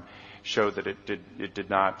spine, showed that it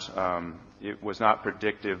was not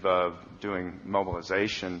predictive of doing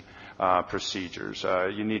mobilization procedures.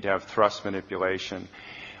 You need to have thrust manipulation.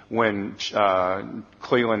 When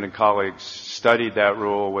Cleland and colleagues studied that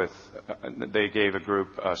rule they gave a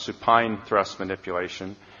group supine thrust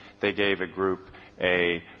manipulation, they gave a group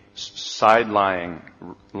a side-lying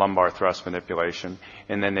lumbar thrust manipulation,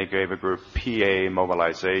 and then they gave a group PA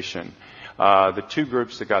mobilization. The two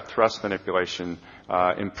groups that got thrust manipulation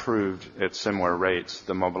improved at similar rates.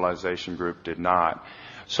 The mobilization group did not.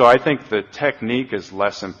 So I think the technique is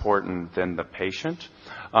less important than the patient.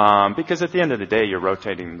 Because at the end of the day, you're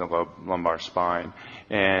rotating the lumbar spine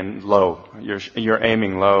and low. You're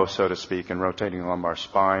aiming low, so to speak, and rotating the lumbar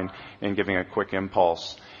spine and giving a quick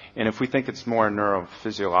impulse. And if we think it's more a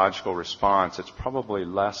neurophysiological response, it's probably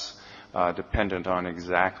less dependent on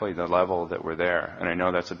exactly the level that we're there. And I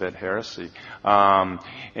know that's a bit heresy.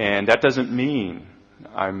 And that doesn't mean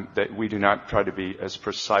that we do not try to be as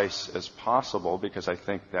precise as possible, because I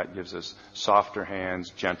think that gives us softer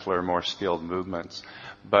hands, gentler, more skilled movements.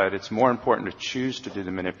 But it's more important to choose to do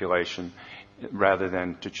the manipulation rather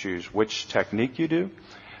than to choose which technique you do,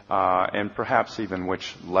 and perhaps even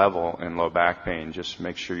which level in low back pain. Just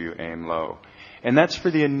make sure you aim low. And that's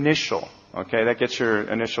for the initial, okay? That gets your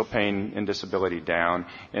initial pain and disability down.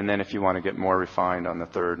 And then if you want to get more refined on the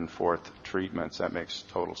third and fourth treatments, that makes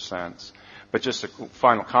total sense. But just a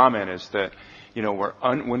final comment is that,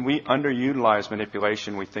 when we underutilize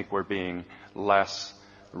manipulation, we think we're being less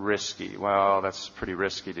risky. Well, that's pretty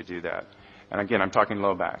risky to do that. And again, I'm talking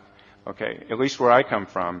low back. Okay, at least where I come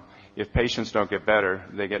from, if patients don't get better,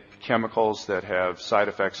 they get chemicals that have side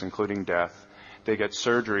effects, including death. They get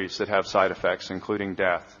surgeries that have side effects, including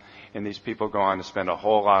death. And these people go on to spend a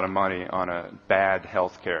whole lot of money on a bad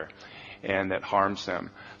health care, and that harms them.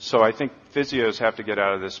 So I think physios have to get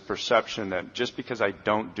out of this perception that just because I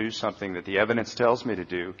don't do something that the evidence tells me to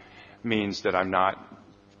do means that I'm not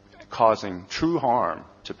causing true harm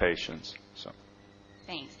to patients. So.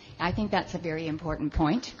 Thanks. I think that's a very important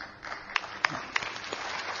point.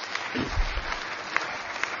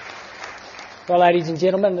 Well, ladies and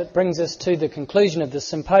gentlemen, that brings us to the conclusion of the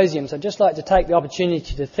symposium. So I'd just like to take the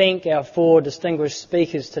opportunity to thank our 4 distinguished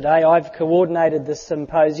speakers today. I've coordinated this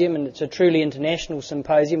symposium, and it's a truly international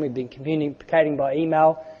symposium. We've been communicating by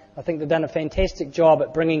email. I think they've done a fantastic job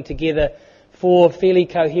at bringing together 4 fairly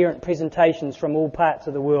coherent presentations from all parts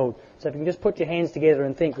of the world. So if you can just put your hands together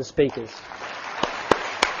and thank the speakers.